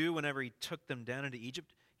did he do whenever he took them down into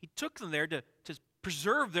Egypt? He took them there to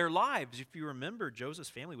preserve their lives. If you remember, Joseph's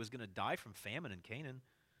family was going to die from famine in Canaan.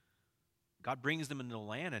 God brings them into the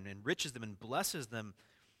land and enriches them and blesses them.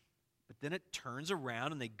 But then it turns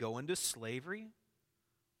around and they go into slavery.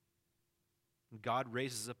 And God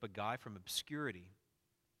raises up a guy from obscurity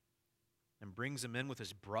and brings him in with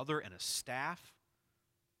his brother and a staff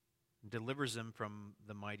and delivers him from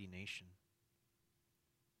the mighty nation.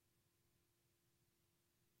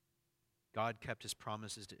 God kept his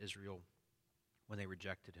promises to Israel when they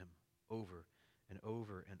rejected him over and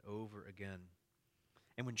over and over again.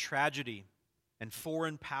 And when tragedy and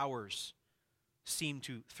foreign powers seemed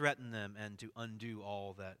to threaten them and to undo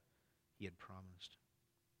all that he had promised.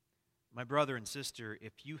 My brother and sister,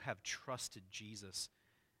 if you have trusted Jesus,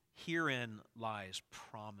 herein lies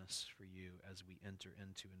promise for you as we enter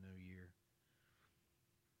into a new year.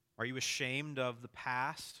 Are you ashamed of the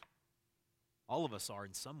past? All of us are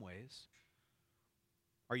in some ways.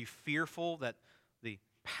 Are you fearful that the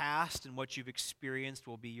past and what you've experienced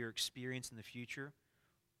will be your experience in the future?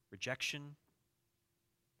 Rejection,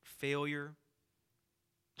 failure,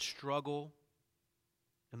 struggle,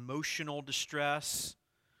 emotional distress,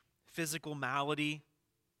 physical malady.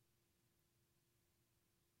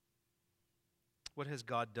 What has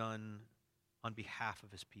God done on behalf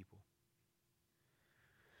of his people?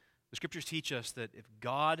 The scriptures teach us that if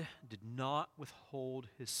God did not withhold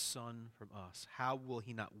his Son from us, how will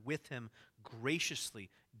he not with him graciously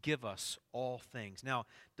give us all things? Now,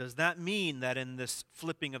 does that mean that in this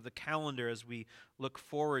flipping of the calendar as we look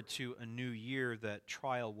forward to a new year that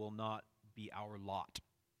trial will not be our lot?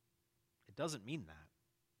 It doesn't mean that.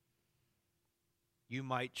 You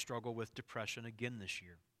might struggle with depression again this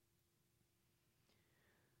year.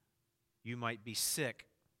 You might be sick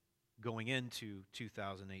going into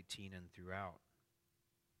 2018 and throughout.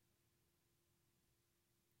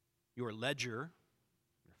 Your ledger,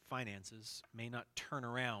 your finances, may not turn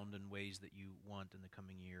around in ways that you want in the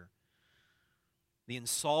coming year. The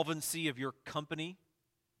insolvency of your company,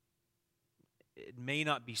 it may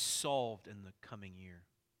not be solved in the coming year.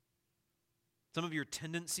 Some of your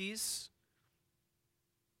tendencies,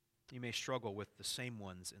 you may struggle with the same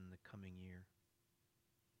ones in the coming year.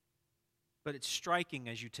 But it's striking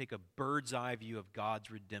as you take a bird's eye view of God's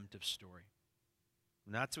redemptive story.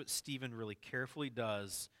 And that's what Stephen really carefully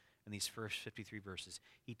does in these first 53 verses.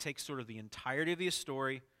 He takes sort of the entirety of the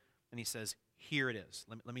story and he says, here it is.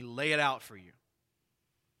 Let me lay it out for you.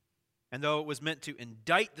 And though it was meant to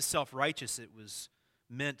indict the self-righteous, it was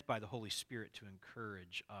meant by the Holy Spirit to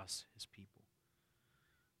encourage us, his people.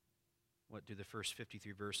 What do the first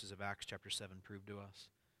 53 verses of Acts chapter 7 prove to us?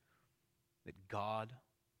 That God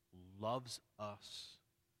loves us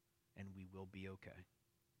and we will be okay.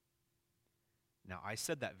 Now, I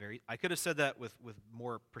could have said that with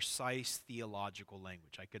more precise theological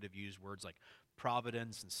language. I could have used words like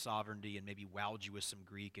providence and sovereignty and maybe wowed you with some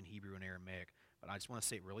Greek and Hebrew and Aramaic. But I just want to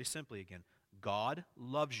say it really simply again. God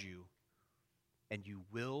loves you and you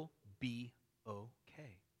will be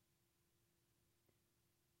okay.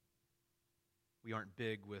 We aren't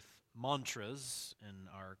big with mantras in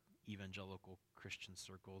our evangelical Christian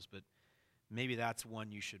circles, but maybe that's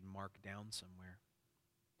one you should mark down somewhere.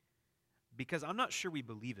 Because I'm not sure we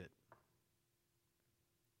believe it.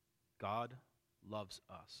 God loves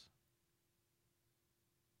us,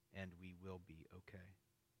 and we will be okay.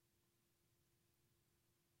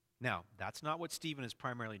 Now, that's not what Stephen is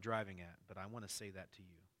primarily driving at, but I want to say that to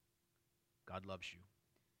you. God loves you,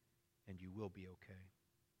 and you will be okay.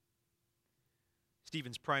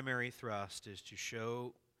 Stephen's primary thrust is to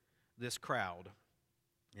show this crowd,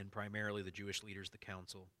 and primarily the Jewish leaders, the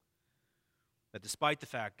council, that despite the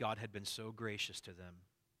fact God had been so gracious to them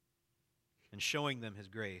and showing them his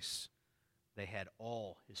grace, they had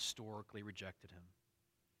all historically rejected him,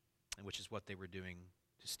 and which is what they were doing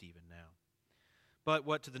to Stephen now. But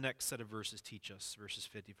what do the next set of verses teach us, verses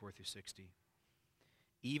 54 through 60?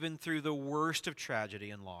 Even through the worst of tragedy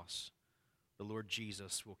and loss, the Lord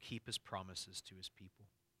Jesus will keep his promises to his people.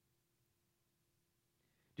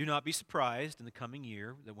 Do not be surprised in the coming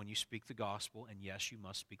year that when you speak the gospel, and yes, you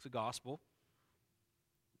must speak the gospel,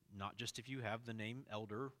 not just if you have the name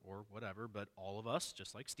elder or whatever, but all of us,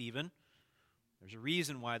 just like Stephen. There's a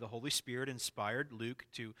reason why the Holy Spirit inspired Luke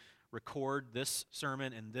to record this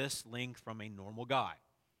sermon in this length from a normal guy.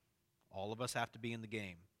 All of us have to be in the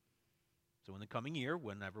game. So in the coming year,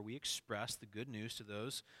 whenever we express the good news to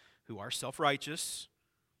those who are self-righteous,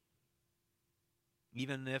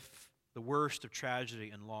 even if the worst of tragedy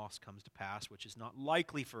and loss comes to pass, which is not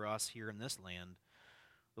likely for us here in this land,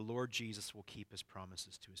 the Lord Jesus will keep his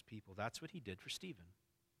promises to his people. That's what he did for Stephen.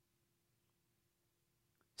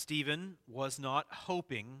 Stephen was not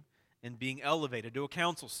hoping in being elevated to a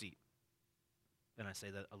council seat. And I say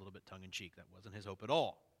that a little bit tongue-in-cheek. That wasn't his hope at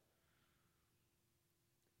all.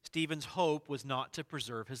 Stephen's hope was not to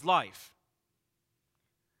preserve his life,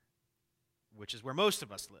 which is where most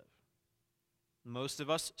of us live. Most of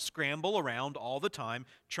us scramble around all the time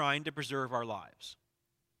trying to preserve our lives.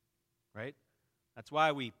 Right? That's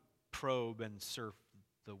why we probe and surf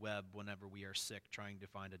the web whenever we are sick, trying to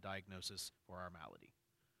find a diagnosis for our malady.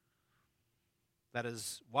 That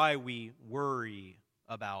is why we worry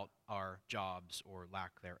about our jobs or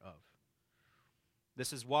lack thereof.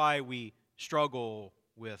 This is why we struggle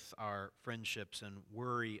with our friendships and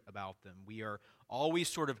worry about them. We are always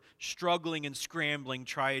sort of struggling and scrambling,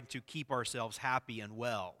 trying to keep ourselves happy and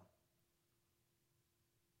well.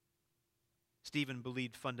 Stephen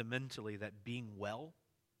believed fundamentally that being well,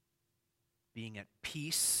 being at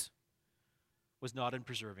peace, was not in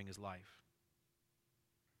preserving his life.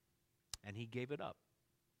 And he gave it up.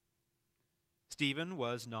 Stephen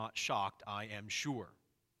was not shocked, I am sure.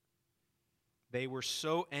 They were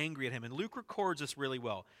so angry at him, and Luke records this really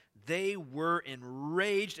well. They were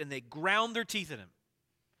enraged, and they ground their teeth at him.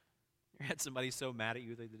 You had somebody so mad at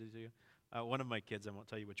you they did it to you? One of my kids, I won't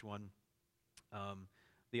tell you which one,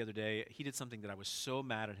 the other day, he did something that I was so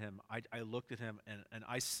mad at him. I looked at him, and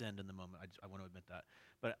I sinned in the moment. I want to admit that.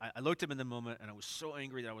 But I looked at him in the moment, and I was so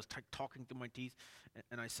angry that I was talking through my teeth.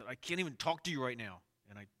 And I said, I can't even talk to you right now.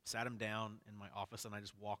 And I sat him down in my office, and I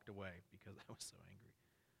just walked away because I was so angry.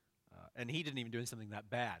 And he didn't even do something that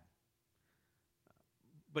bad.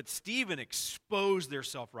 But Stephen exposed their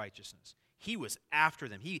self-righteousness. He was after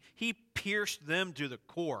them. He pierced them to the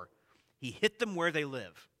core. He hit them where they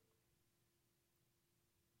live.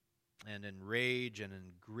 And in rage and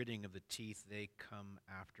in gritting of the teeth, they come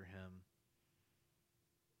after him.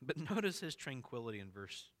 But notice his tranquility in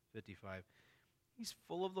verse 55. He's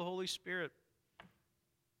full of the Holy Spirit.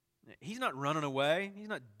 He's not running away. He's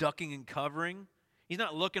not ducking and covering. He's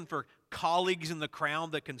not looking for colleagues in the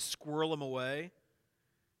crowd that can squirrel him away.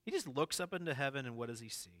 He just looks up into heaven, and what does he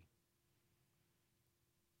see?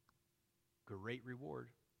 Great reward.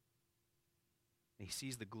 And he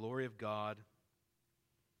sees the glory of God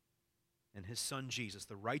and his Son Jesus,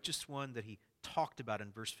 the righteous one that he talked about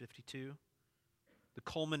in verse 52, the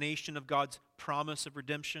culmination of God's promise of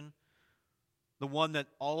redemption, the one that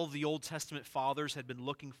all of the Old Testament fathers had been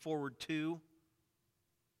looking forward to.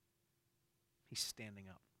 He's standing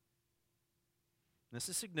up. And this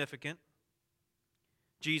is significant.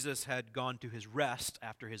 Jesus had gone to his rest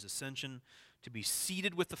after his ascension to be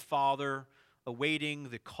seated with the Father, awaiting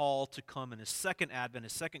the call to come in his second advent,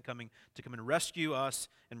 his second coming, to come and rescue us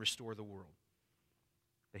and restore the world.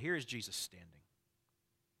 But here is Jesus standing.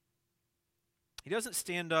 He doesn't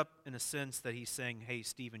stand up in a sense that he's saying, hey,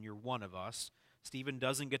 Stephen, you're one of us. Stephen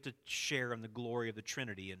doesn't get to share in the glory of the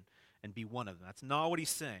Trinity and be one of them. That's not what he's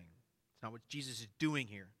saying. It's not what Jesus is doing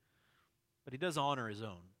here. But he does honor his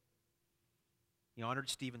own. He honored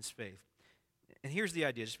Stephen's faith. And here's the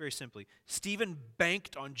idea, just very simply. Stephen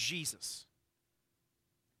banked on Jesus.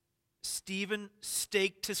 Stephen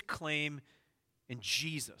staked his claim in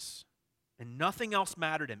Jesus. And nothing else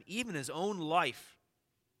mattered him, even his own life.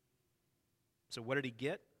 So what did he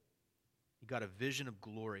get? He got a vision of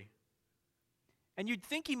glory. And you'd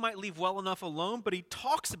think he might leave well enough alone, but he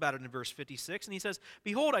talks about it in verse 56, and he says,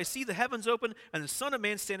 behold, I see the heavens open, and the Son of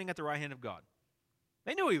Man standing at the right hand of God.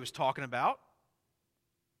 They knew what he was talking about.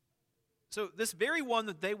 So this very one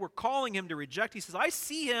that they were calling him to reject, he says, I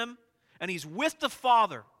see him, and he's with the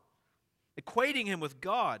Father, equating him with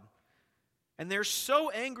God. And they're so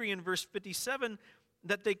angry in verse 57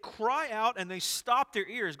 that they cry out and they stop their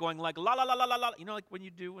ears, going like, la, la, la, la, la, la. You know, like when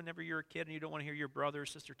you do whenever you're a kid and you don't want to hear your brother or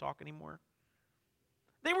sister talk anymore?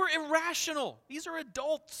 They were irrational. These are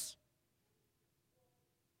adults.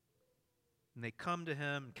 And they come to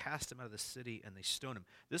him and cast him out of the city and they stone him.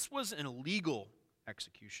 This was an illegal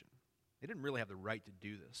execution. They didn't really have the right to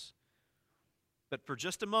do this. But for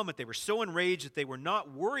just a moment, they were so enraged that they were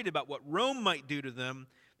not worried about what Rome might do to them.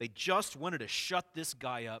 They just wanted to shut this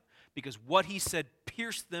guy up because what he said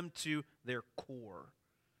pierced them to their core.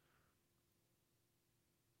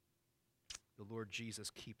 The Lord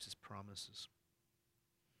Jesus keeps his promises.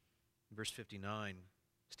 In verse 59,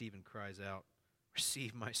 Stephen cries out,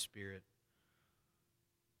 receive my spirit.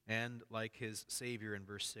 And like his Savior in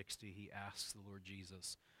verse 60, he asks the Lord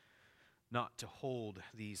Jesus not to hold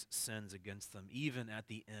these sins against them. Even at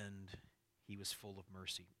the end, he was full of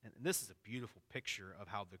mercy. And this is a beautiful picture of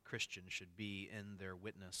how the Christian should be in their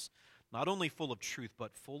witness. Not only full of truth,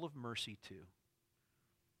 but full of mercy too.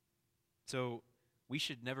 So we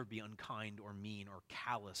should never be unkind or mean or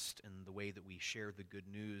calloused in the way that we share the good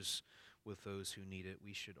news with those who need it.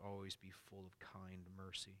 We should always be full of kind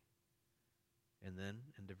mercy. And then,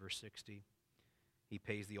 into verse 60, he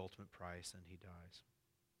pays the ultimate price and he dies.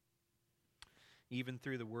 Even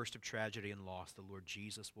through the worst of tragedy and loss, the Lord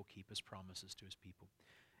Jesus will keep his promises to his people.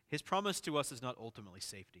 His promise to us is not ultimately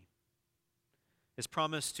safety. His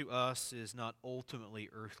promise to us is not ultimately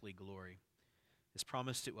earthly glory. His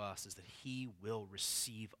promise to us is that he will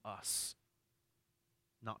receive us,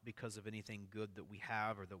 not because of anything good that we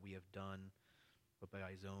have or that we have done, but by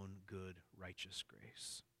his own good, righteous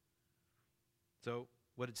grace. So,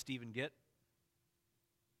 what did Stephen get?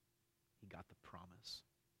 He got the promise.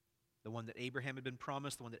 The one that Abraham had been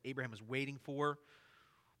promised, the one that Abraham was waiting for,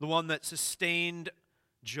 the one that sustained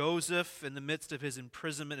Joseph in the midst of his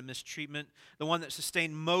imprisonment and mistreatment, the one that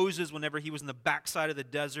sustained Moses whenever he was in the backside of the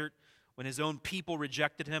desert, when his own people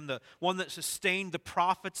rejected him, the one that sustained the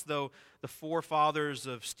prophets, though the forefathers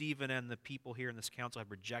of Stephen and the people here in this council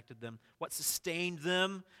have rejected them. What sustained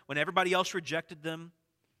them when everybody else rejected them?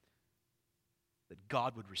 That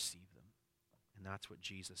God would receive them. And that's what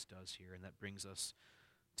Jesus does here, and that brings us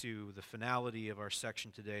to the finality of our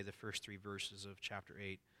section today, the first 3 verses of chapter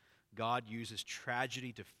 8. God uses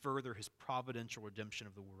tragedy to further his providential redemption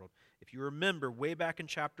of the world. If you remember, way back in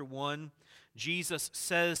chapter 1, Jesus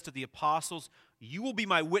says to the apostles, you will be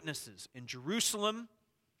my witnesses in Jerusalem,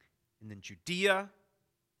 and in Judea,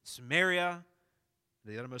 Samaria,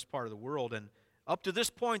 the uttermost part of the world. And up to this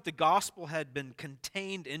point, the gospel had been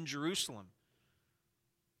contained in Jerusalem.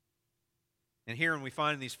 And here we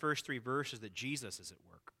find in these first 3 verses that Jesus is at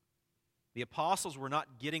work. The apostles were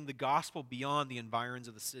not getting the gospel beyond the environs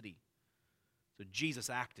of the city. So Jesus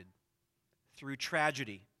acted through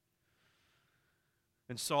tragedy.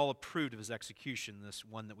 And Saul approved of his execution, this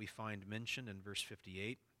one that we find mentioned in verse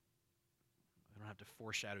 58. I don't have to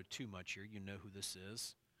foreshadow too much here. You know who this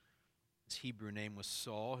is. His Hebrew name was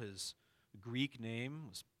Saul. His Greek name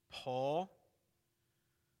was Paul.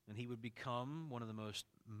 And he would become one of the most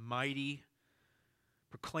mighty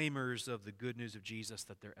proclaimers of the good news of Jesus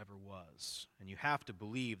that there ever was. And you have to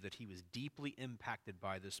believe that he was deeply impacted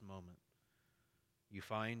by this moment. You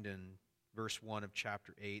find in verse 1 of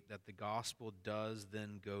chapter 8 that the gospel does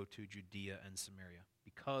then go to Judea and Samaria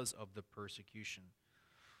because of the persecution.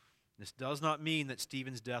 This does not mean that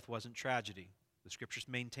Stephen's death wasn't tragedy. The scriptures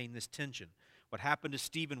maintain this tension. What happened to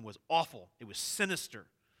Stephen was awful. It was sinister.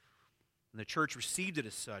 And the church received it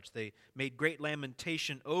as such. They made great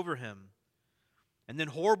lamentation over him. And then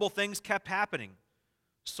horrible things kept happening.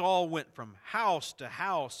 Saul went from house to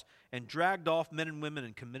house and dragged off men and women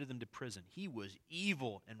and committed them to prison. He was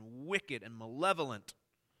evil and wicked and malevolent.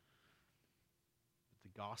 But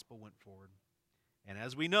the gospel went forward. And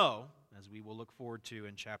as we know, as we will look forward to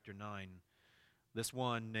in chapter 9, this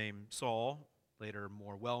one named Saul, later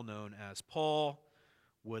more well known as Paul,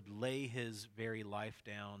 would lay his very life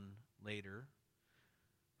down later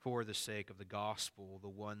for the sake of the gospel, the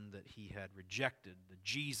one that he had rejected, the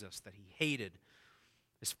Jesus that he hated,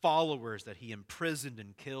 his followers that he imprisoned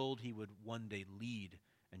and killed, he would one day lead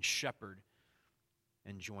and shepherd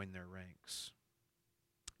and join their ranks.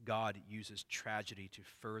 God uses tragedy to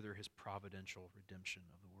further his providential redemption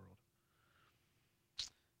of the world.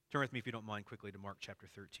 Turn with me, if you don't mind, quickly to Mark chapter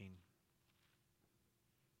 13.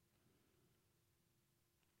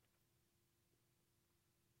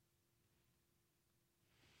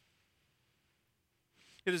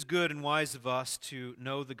 It is good and wise of us to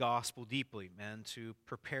know the gospel deeply and to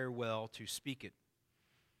prepare well to speak it.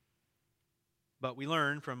 But we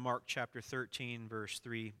learn from Mark chapter 13, verse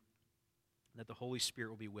 3, that the Holy Spirit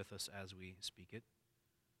will be with us as we speak it.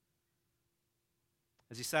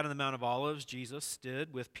 As he sat on the Mount of Olives, Jesus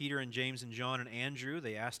stood with Peter and James and John and Andrew.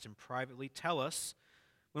 They asked him privately, "Tell us,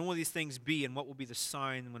 when will these things be, and what will be the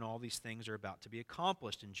sign when all these things are about to be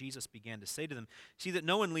accomplished?" And Jesus began to say to them, "See that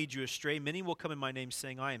no one leads you astray. Many will come in my name,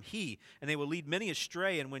 saying, 'I am he,' and they will lead many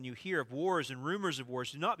astray. And when you hear of wars and rumors of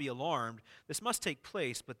wars, do not be alarmed. This must take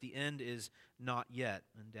place, but the end is not yet."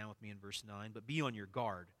 And down with me in verse 9, "But be on your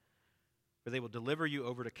guard, for they will deliver you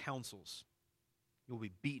over to councils. You will be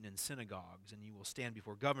beaten in synagogues, and you will stand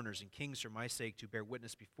before governors and kings for my sake to bear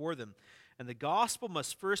witness before them. And the gospel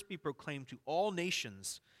must first be proclaimed to all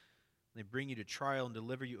nations. When they bring you to trial and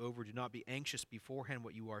deliver you over, do not be anxious beforehand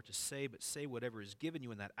what you are to say, but say whatever is given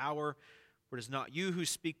you in that hour, for it is not you who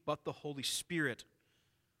speak, but the Holy Spirit."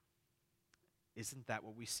 Isn't that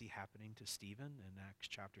what we see happening to Stephen in Acts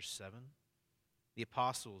chapter 7? The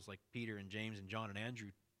apostles, like Peter and James and John and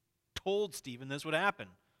Andrew, told Stephen this would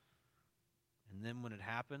happen. And then when it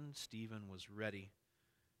happened, Stephen was ready.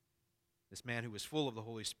 This man who was full of the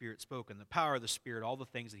Holy Spirit spoke in the power of the Spirit all the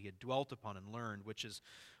things that he had dwelt upon and learned, which is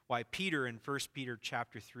why Peter in 1 Peter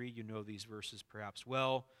chapter 3, you know these verses perhaps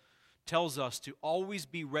well, tells us to always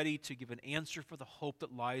be ready to give an answer for the hope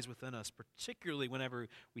that lies within us, particularly whenever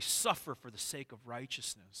we suffer for the sake of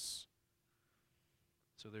righteousness.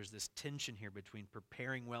 So there's this tension here between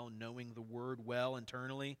preparing well, knowing the word well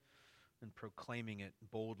internally, and proclaiming it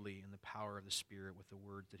boldly in the power of the Spirit with the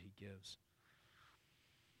words that he gives.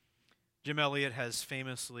 Jim Elliot has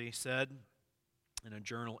famously said in a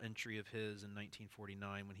journal entry of his in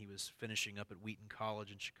 1949 when he was finishing up at Wheaton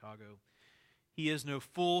College in Chicago, "He is no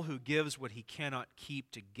fool who gives what he cannot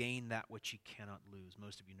keep to gain that which he cannot lose."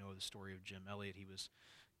 Most of you know the story of Jim Elliot. He was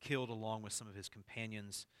killed along with some of his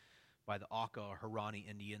companions by the Auca or Huaorani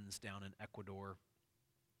Indians down in Ecuador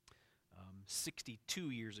 62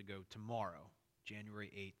 years ago tomorrow,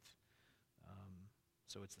 January 8th.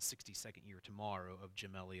 So it's the 62nd year tomorrow of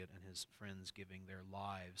Jim Elliot and his friends giving their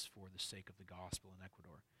lives for the sake of the gospel in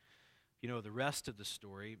Ecuador. If you know the rest of the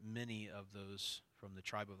story, many of those from the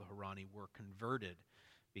tribe of the Huaorani were converted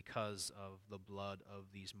because of the blood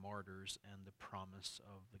of these martyrs and the promise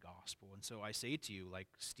of the gospel. And so I say to you, like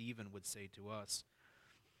Stephen would say to us,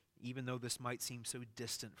 even though this might seem so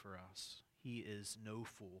distant for us, he is no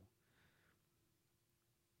fool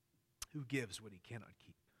who gives what he cannot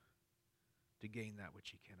keep to gain that which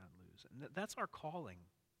he cannot lose. And that's our calling.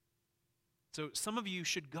 So some of you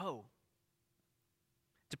should go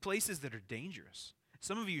to places that are dangerous.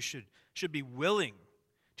 Some of you should be willing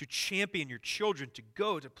to champion your children to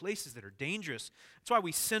go to places that are dangerous. That's why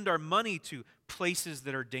we send our money to places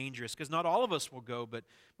that are dangerous, because not all of us will go, but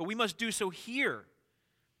we must do so here.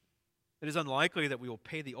 It is unlikely that we will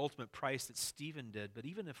pay the ultimate price that Stephen did, but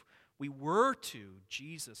even if we were to,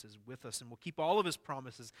 Jesus is with us and will keep all of his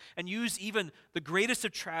promises and use even the greatest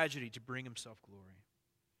of tragedy to bring himself glory.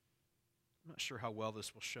 I'm not sure how well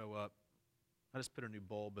this will show up. I just put a new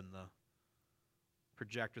bulb in the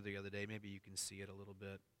projector the other day. Maybe you can see it a little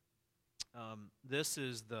bit. This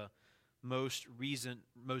is the most recent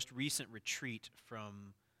retreat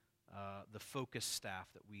from the Focus staff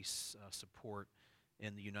that we support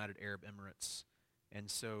in the United Arab Emirates. And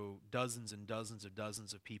so dozens and dozens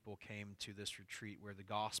of people came to this retreat where the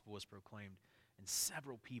gospel was proclaimed, and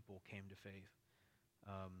several people came to faith.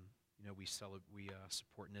 We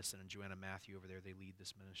support Nissen and Joanna Matthew over there. They lead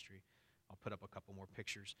this ministry. I'll put up a couple more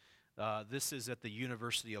pictures. This is at the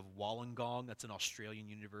University of Wollongong. That's an Australian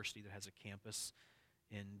university that has a campus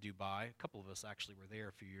in Dubai. A couple of us actually were there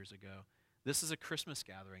a few years ago. This is a Christmas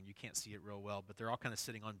gathering. You can't see it real well, but they're all kind of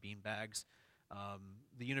sitting on bean bags.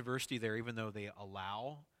 The university there, even though they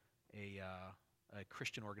allow a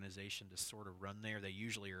Christian organization to sort of run there, they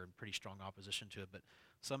usually are in pretty strong opposition to it, but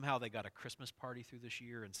somehow they got a Christmas party through this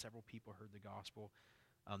year, and several people heard the gospel.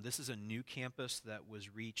 This is a new campus that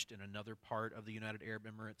was reached in another part of the United Arab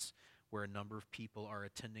Emirates where a number of people are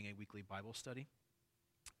attending a weekly Bible study.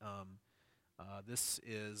 This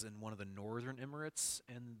is in one of the northern Emirates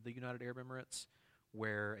in the United Arab Emirates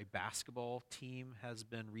where a basketball team has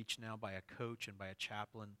been reached now by a coach and by a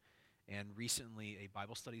chaplain. And recently a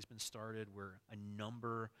Bible study has been started where a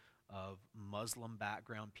number of Muslim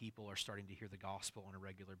background people are starting to hear the gospel on a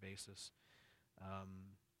regular basis.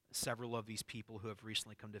 Several of these people who have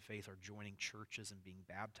recently come to faith are joining churches and being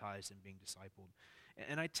baptized and being discipled.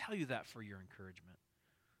 And I tell you that for your encouragement.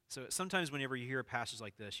 So sometimes whenever you hear a passage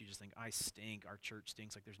like this, you just think, I stink, our church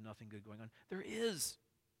stinks, like there's nothing good going on. There is.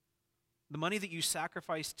 The money that you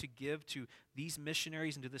sacrifice to give to these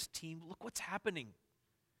missionaries and to this team, look what's happening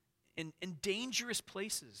in dangerous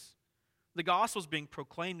places. The gospel is being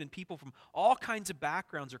proclaimed and people from all kinds of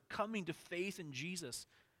backgrounds are coming to faith in Jesus,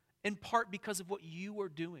 in part because of what you are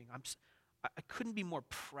doing. I couldn't be more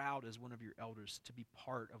proud as one of your elders to be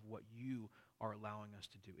part of what you are allowing us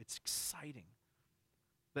to do. It's exciting.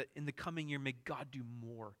 But in the coming year, may God do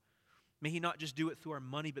more. May he not just do it through our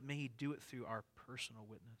money, but may he do it through our personal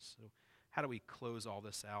witness. So how do we close all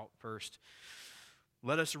this out? First,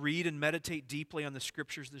 let us read and meditate deeply on the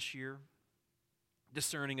scriptures this year,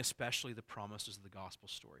 discerning especially the promises of the gospel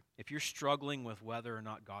story. If you're struggling with whether or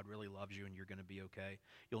not God really loves you and you're going to be okay,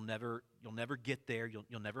 you'll never get there.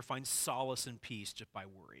 You'll never find solace and peace just by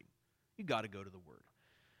worrying. You got to go to the Word.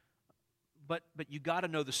 But you got to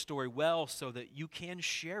know the story well so that you can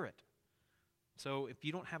share it. So if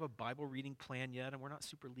you don't have a Bible reading plan yet, and we're not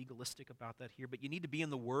super legalistic about that here, but you need to be in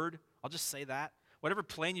the Word, I'll just say that. Whatever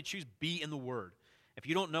plan you choose, be in the Word. If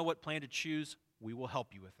you don't know what plan to choose, we will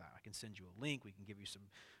help you with that. I can send you a link. We can give you some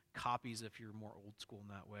copies if you're more old school in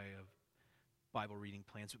that way of Bible reading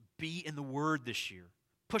plans. But be in the Word this year.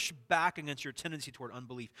 Push back against your tendency toward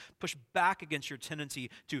unbelief. Push back against your tendency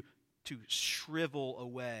to shrivel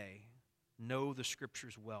away. Know the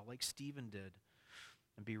Scriptures well, like Stephen did.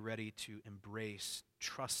 And be ready to embrace,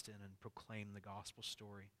 trust in, and proclaim the gospel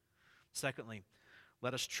story. Secondly,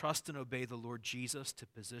 let us trust and obey the Lord Jesus to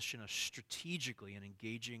position us strategically in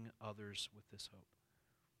engaging others with this hope.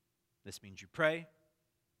 This means you pray, and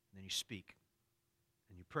then you speak.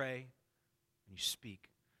 And you pray, and you speak.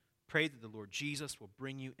 Pray that the Lord Jesus will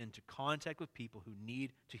bring you into contact with people who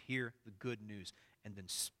need to hear the good news, and then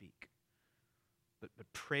speak.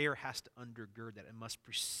 But prayer has to undergird that. It must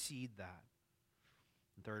precede that.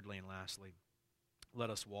 And thirdly and lastly,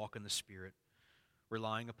 let us walk in the Spirit,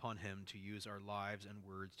 relying upon him to use our lives and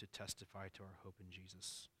words to testify to our hope in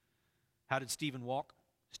Jesus. How did Stephen walk?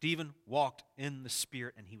 Stephen walked in the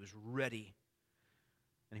Spirit, and he was ready.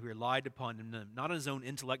 And he relied upon him, not on his own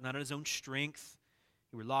intellect, not on his own strength.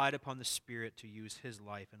 He relied upon the Spirit to use his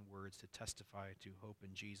life and words to testify to hope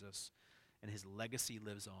in Jesus. And his legacy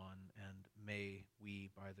lives on, and may we,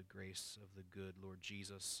 by the grace of the good Lord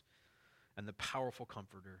Jesus and the powerful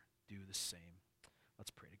Comforter, do the same. Let's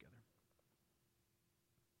pray together.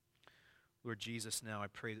 Lord Jesus, now I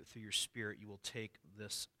pray that through your Spirit you will take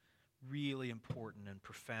this really important and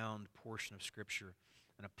profound portion of Scripture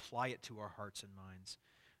and apply it to our hearts and minds.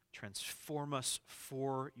 Transform us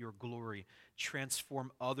for your glory.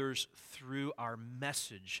 Transform others through our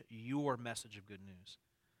message, your message of good news.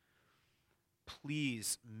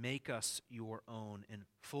 Please make us your own in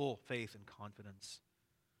full faith and confidence.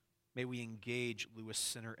 May we engage Lewis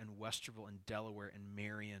Center and Westerville and Delaware and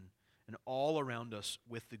Marion and all around us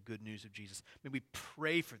with the good news of Jesus. May we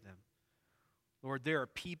pray for them. Lord, there are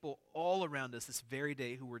people all around us this very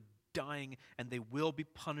day who are dying, and they will be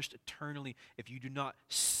punished eternally if you do not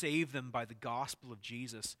save them by the gospel of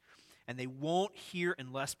Jesus. And they won't hear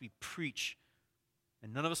unless we preach.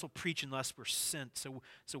 And none of us will preach unless we're sent.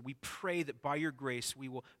 So we pray that by your grace we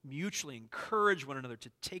will mutually encourage one another to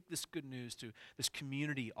take this good news to this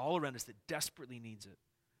community all around us that desperately needs it,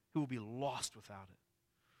 who will be lost without it.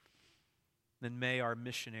 Then may our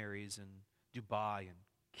missionaries in Dubai and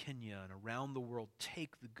Kenya and around the world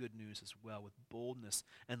take the good news as well with boldness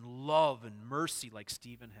and love and mercy like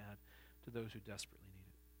Stephen had to those who desperately need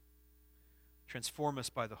it. Transform us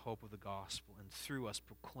by the hope of the gospel, and through us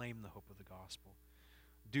proclaim the hope of the gospel.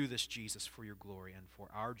 Do this, Jesus, for your glory and for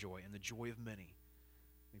our joy and the joy of many.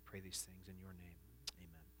 We pray these things in your name.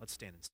 Amen. Let's stand and